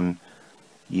upon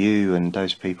you and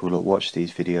those people that watch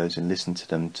these videos and listen to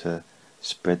them to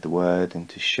spread the word and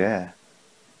to share.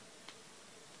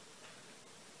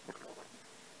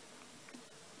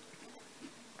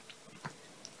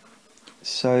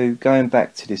 So going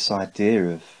back to this idea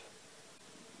of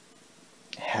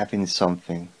having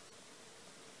something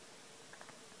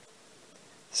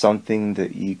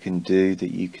that you can do,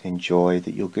 that you can enjoy,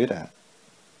 that you're good at.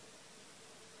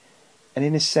 And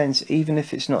in a sense, even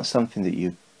if it's not something that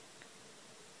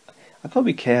I've got to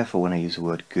be careful when I use the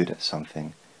word good at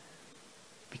something,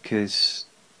 because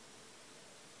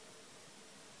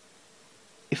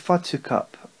if I took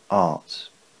up art,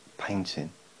 painting.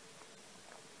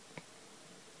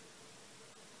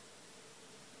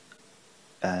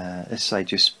 Let's say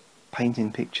just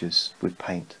painting pictures with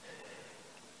paint.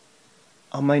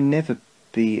 I may never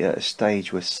be at a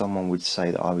stage where someone would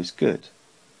say that I was good,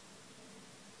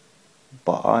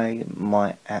 but I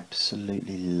might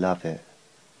absolutely love it.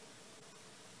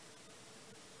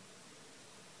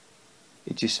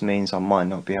 It just means I might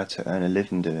not be able to earn a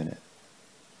living doing it.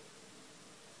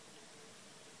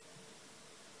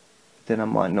 Then I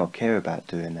might not care about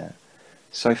doing that.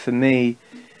 So for me,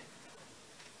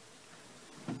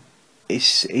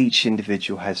 each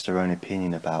individual has their own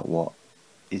opinion about what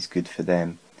is good for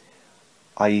them.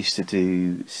 I used to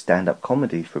do stand-up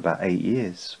comedy for about 8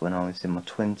 years when I was in my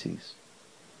 20s.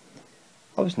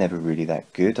 I was never really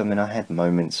that good. I mean, I had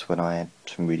moments when I had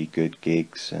some really good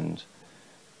gigs and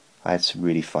I had some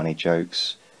really funny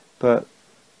jokes, but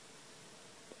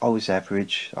I was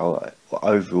average.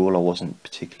 Overall, I wasn't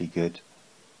particularly good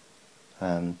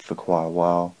for quite a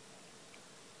while.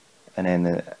 And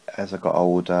then as I got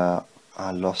older,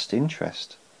 I lost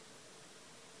interest.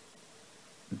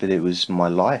 But it was my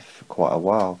life for quite a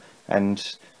while,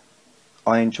 and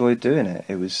I enjoyed doing it.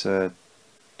 It was a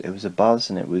buzz,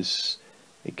 and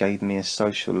it gave me a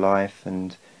social life,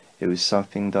 and it was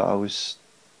something that I was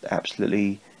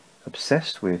absolutely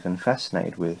obsessed with and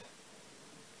fascinated with.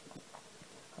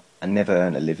 I never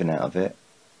earned a living out of it,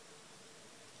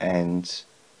 and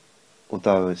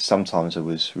although sometimes I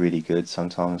was really good,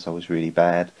 sometimes I was really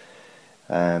bad,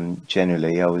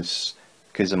 generally I was,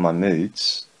 because of my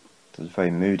moods, I was a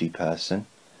very moody person,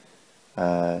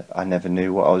 I never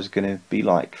knew what I was going to be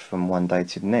like from one day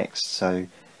to the next, so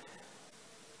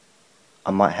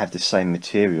I might have the same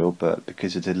material, but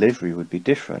because the delivery would be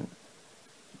different.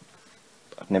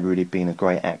 I've never really been a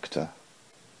great actor.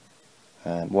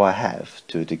 Well, I have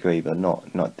to a degree, but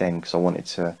not then, because I wanted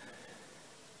to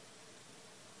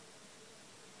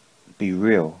be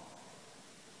real.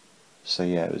 So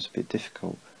yeah, it was a bit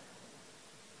difficult.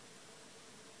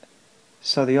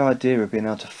 So the idea of being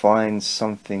able to find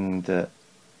something that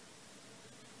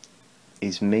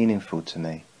is meaningful to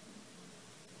me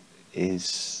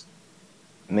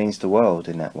means the world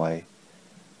in that way.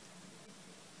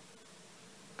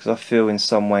 Because I feel in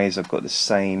some ways I get the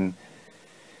same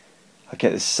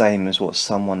as what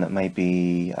someone that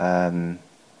maybe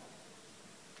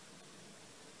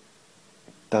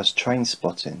does train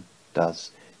spotting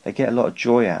does. They get a lot of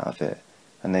joy out of it,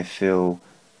 and they feel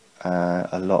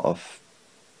a lot of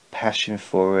passion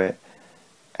for it,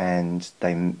 and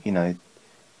they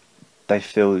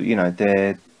feel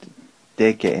they're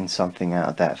getting something out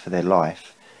of that for their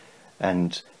life.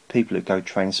 And people that go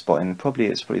train spotting, it's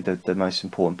probably the most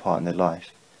important part in their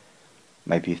life.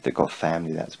 Maybe if they've got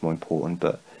family, that's more important,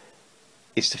 but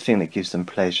it's the thing that gives them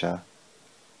pleasure.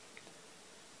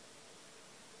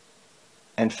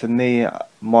 And for me,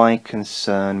 my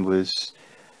concern was,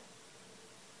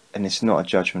 and it's not a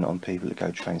judgment on people that go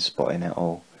train spotting at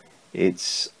all,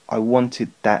 I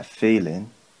wanted that feeling,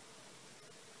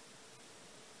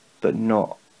 but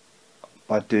not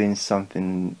by doing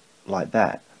something like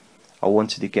that. I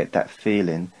wanted to get that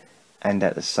feeling and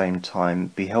at the same time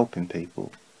be helping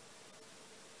people.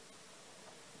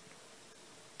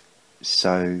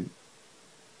 So,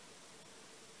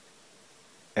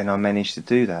 and I managed to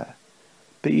do that.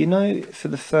 But for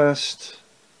the first,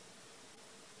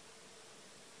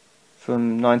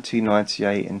 from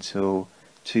 1998 until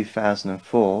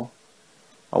 2004,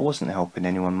 I wasn't helping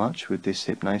anyone much with this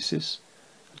hypnosis.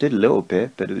 I did a little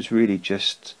bit, but it was really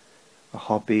just a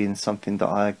hobby and something that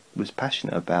I was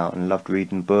passionate about and loved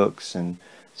reading books and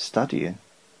studying.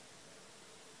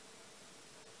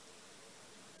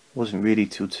 It wasn't really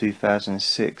till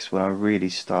 2006 when I really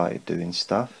started doing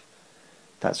stuff.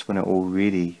 That's when it all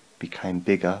really became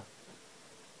bigger.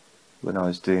 When I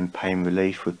was doing pain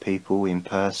relief with people in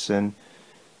person,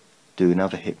 doing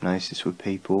other hypnosis with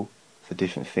people for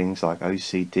different things like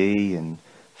OCD and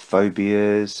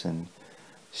phobias and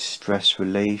stress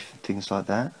relief and things like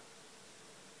that.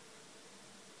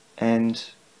 And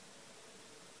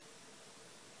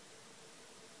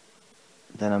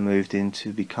then I moved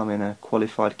into becoming a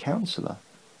qualified counsellor.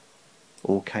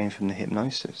 All came from the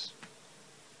hypnosis.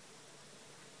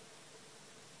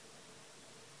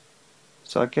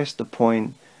 So I guess the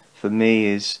point for me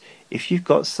is, if you've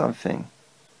got something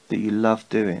that you love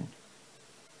doing,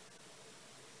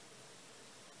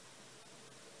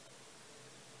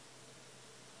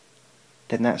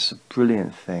 then that's a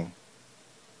brilliant thing.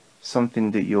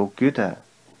 Something that you're good at.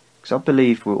 Because I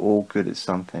believe we're all good at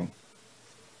something.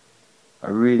 I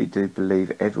really do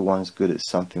believe everyone's good at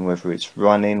something, whether it's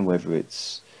running, whether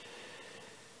it's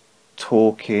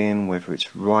talking, whether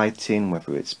it's writing,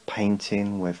 whether it's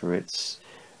painting, whether it's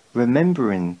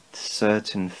remembering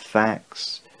certain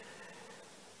facts,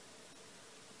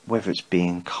 whether it's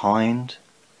being kind.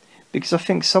 Because I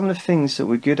think some of the things that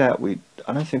we're good at,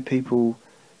 I don't think people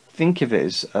think of it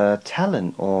as a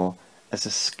talent or as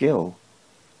a skill.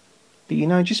 But you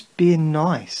know, just being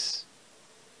nice.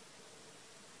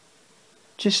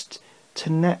 Just to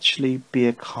naturally be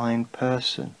a kind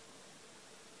person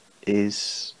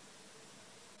is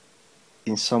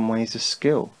in some ways a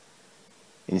skill.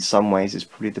 In some ways it's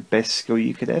probably the best skill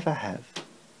you could ever have.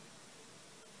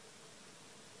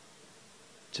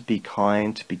 To be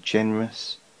kind, to be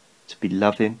generous, to be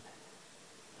loving.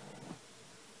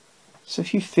 So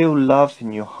if you feel love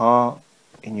in your heart,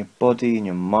 in your body, in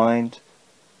your mind,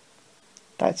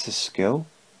 that's a skill.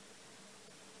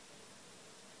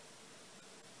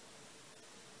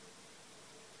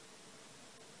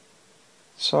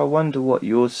 So I wonder what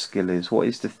your skill is. What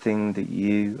is the thing that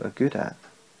you are good at?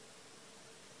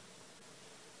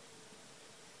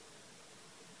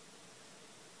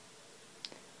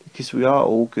 Because we are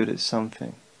all good at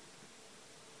something.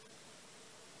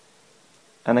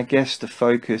 And I guess the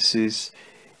focus is,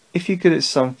 if you're good at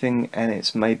something and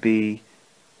it's maybe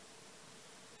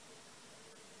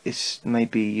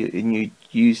you're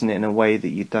using it in a way that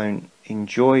you don't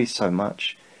enjoy so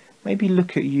much, maybe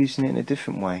look at using it in a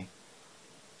different way.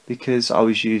 Because I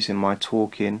was using my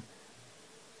talking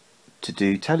to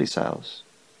do telesales,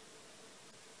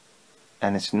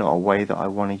 and it's not a way that I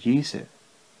want to use it.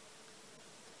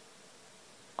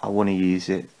 I want to use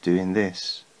it doing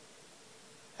this,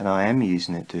 and I am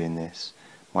using it doing this.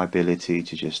 My ability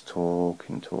to just talk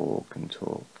and talk and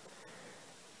talk.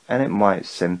 And it might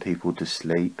send people to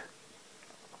sleep.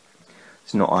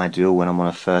 It's not ideal when I'm on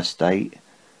a first date,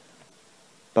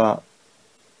 but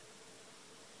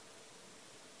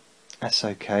that's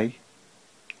okay.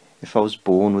 If I was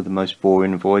born with the most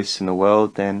boring voice in the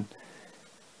world, then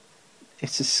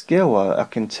it's a skill. I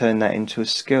can turn that into a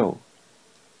skill,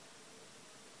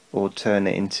 or turn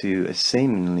it into a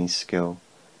seemingly skill.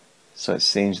 So it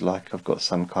seems like I've got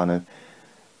some kind of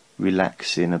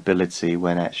relaxing ability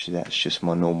when actually that's just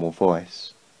my normal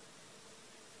voice.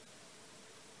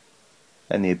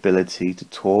 And the ability to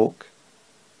talk,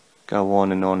 go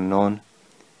on and on and on.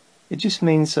 It just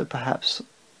means that perhaps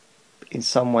in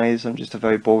some ways I'm just a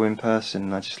very boring person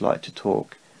and I just like to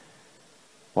talk.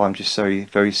 Or I'm just very,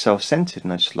 very self-centered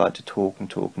and I just like to talk and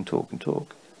talk and talk and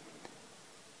talk.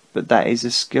 But that is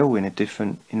a skill in a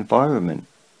different environment.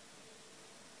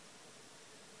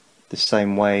 The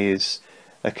same way as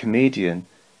a comedian,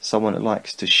 someone that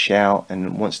likes to shout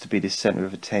and wants to be the centre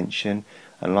of attention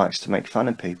and likes to make fun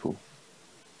of people.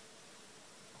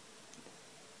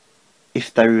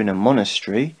 If they were in a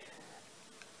monastery,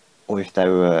 or if they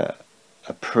were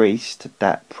a priest,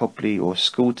 that probably, or a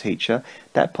school teacher,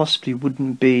 that possibly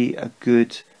wouldn't be a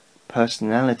good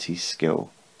personality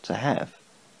skill to have.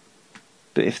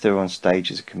 But if they're on stage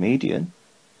as a comedian,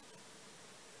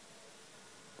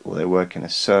 or they work in a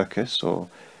circus, or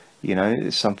you know,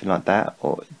 something like that,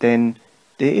 or then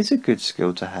it is a good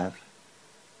skill to have.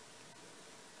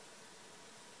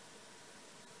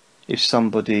 If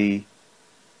somebody,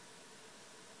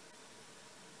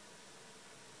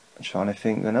 I'm trying to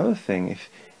think another thing,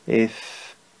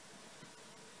 if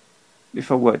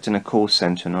I worked in a call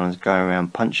centre and I was going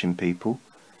around punching people,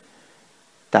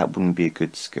 that wouldn't be a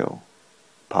good skill,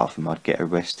 apart from I'd get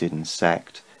arrested and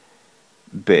sacked.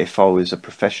 But if I was a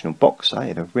professional boxer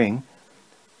in a ring,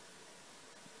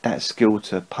 that skill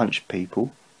to punch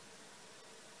people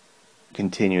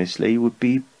continuously would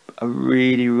be a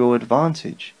really real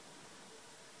advantage.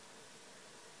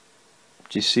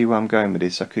 Do you see where I'm going with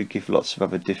this? I could give lots of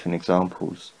other different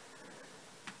examples,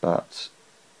 but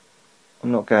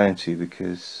I'm not going to,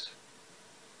 because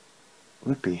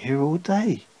we'd be here all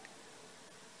day.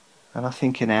 And I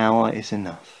think an hour is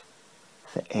enough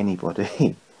for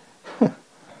anybody.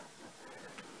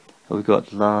 We've got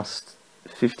the last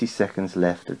 50 seconds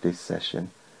left of this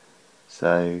session,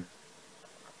 so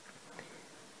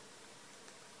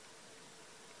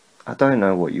I don't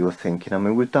know what you're thinking. I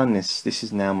mean, we've done this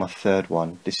is now my third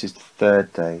one, this is the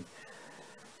third day.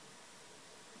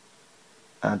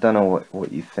 I don't know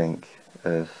what you think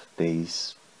of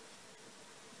these.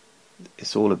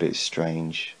 It's all a bit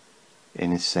strange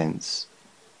in a sense.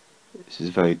 This is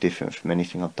very different from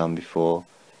anything I've done before.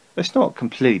 It's not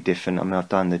completely different. I mean, I've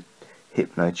done the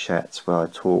hypno chats where I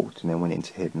talked and then went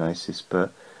into hypnosis,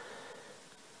 but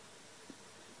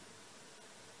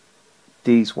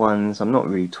these ones, I'm not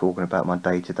really talking about my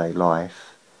day-to-day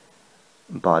life,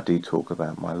 but I do talk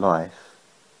about my life,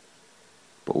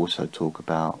 but also talk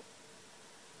about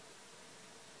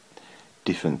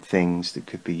different things that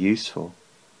could be useful.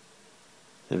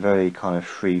 They're very kind of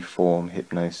free form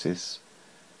hypnosis.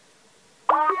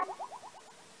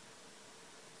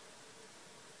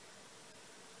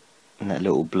 And that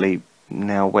little bleep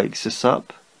now wakes us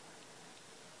up.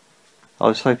 I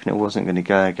was hoping it wasn't going to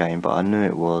go again, but I knew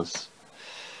it was.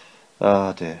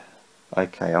 Oh dear.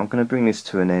 Okay, I'm going to bring this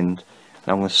to an end,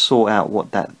 and I'm going to sort out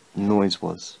what that noise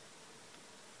was.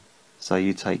 So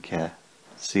you take care.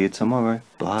 See you tomorrow.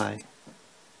 Bye.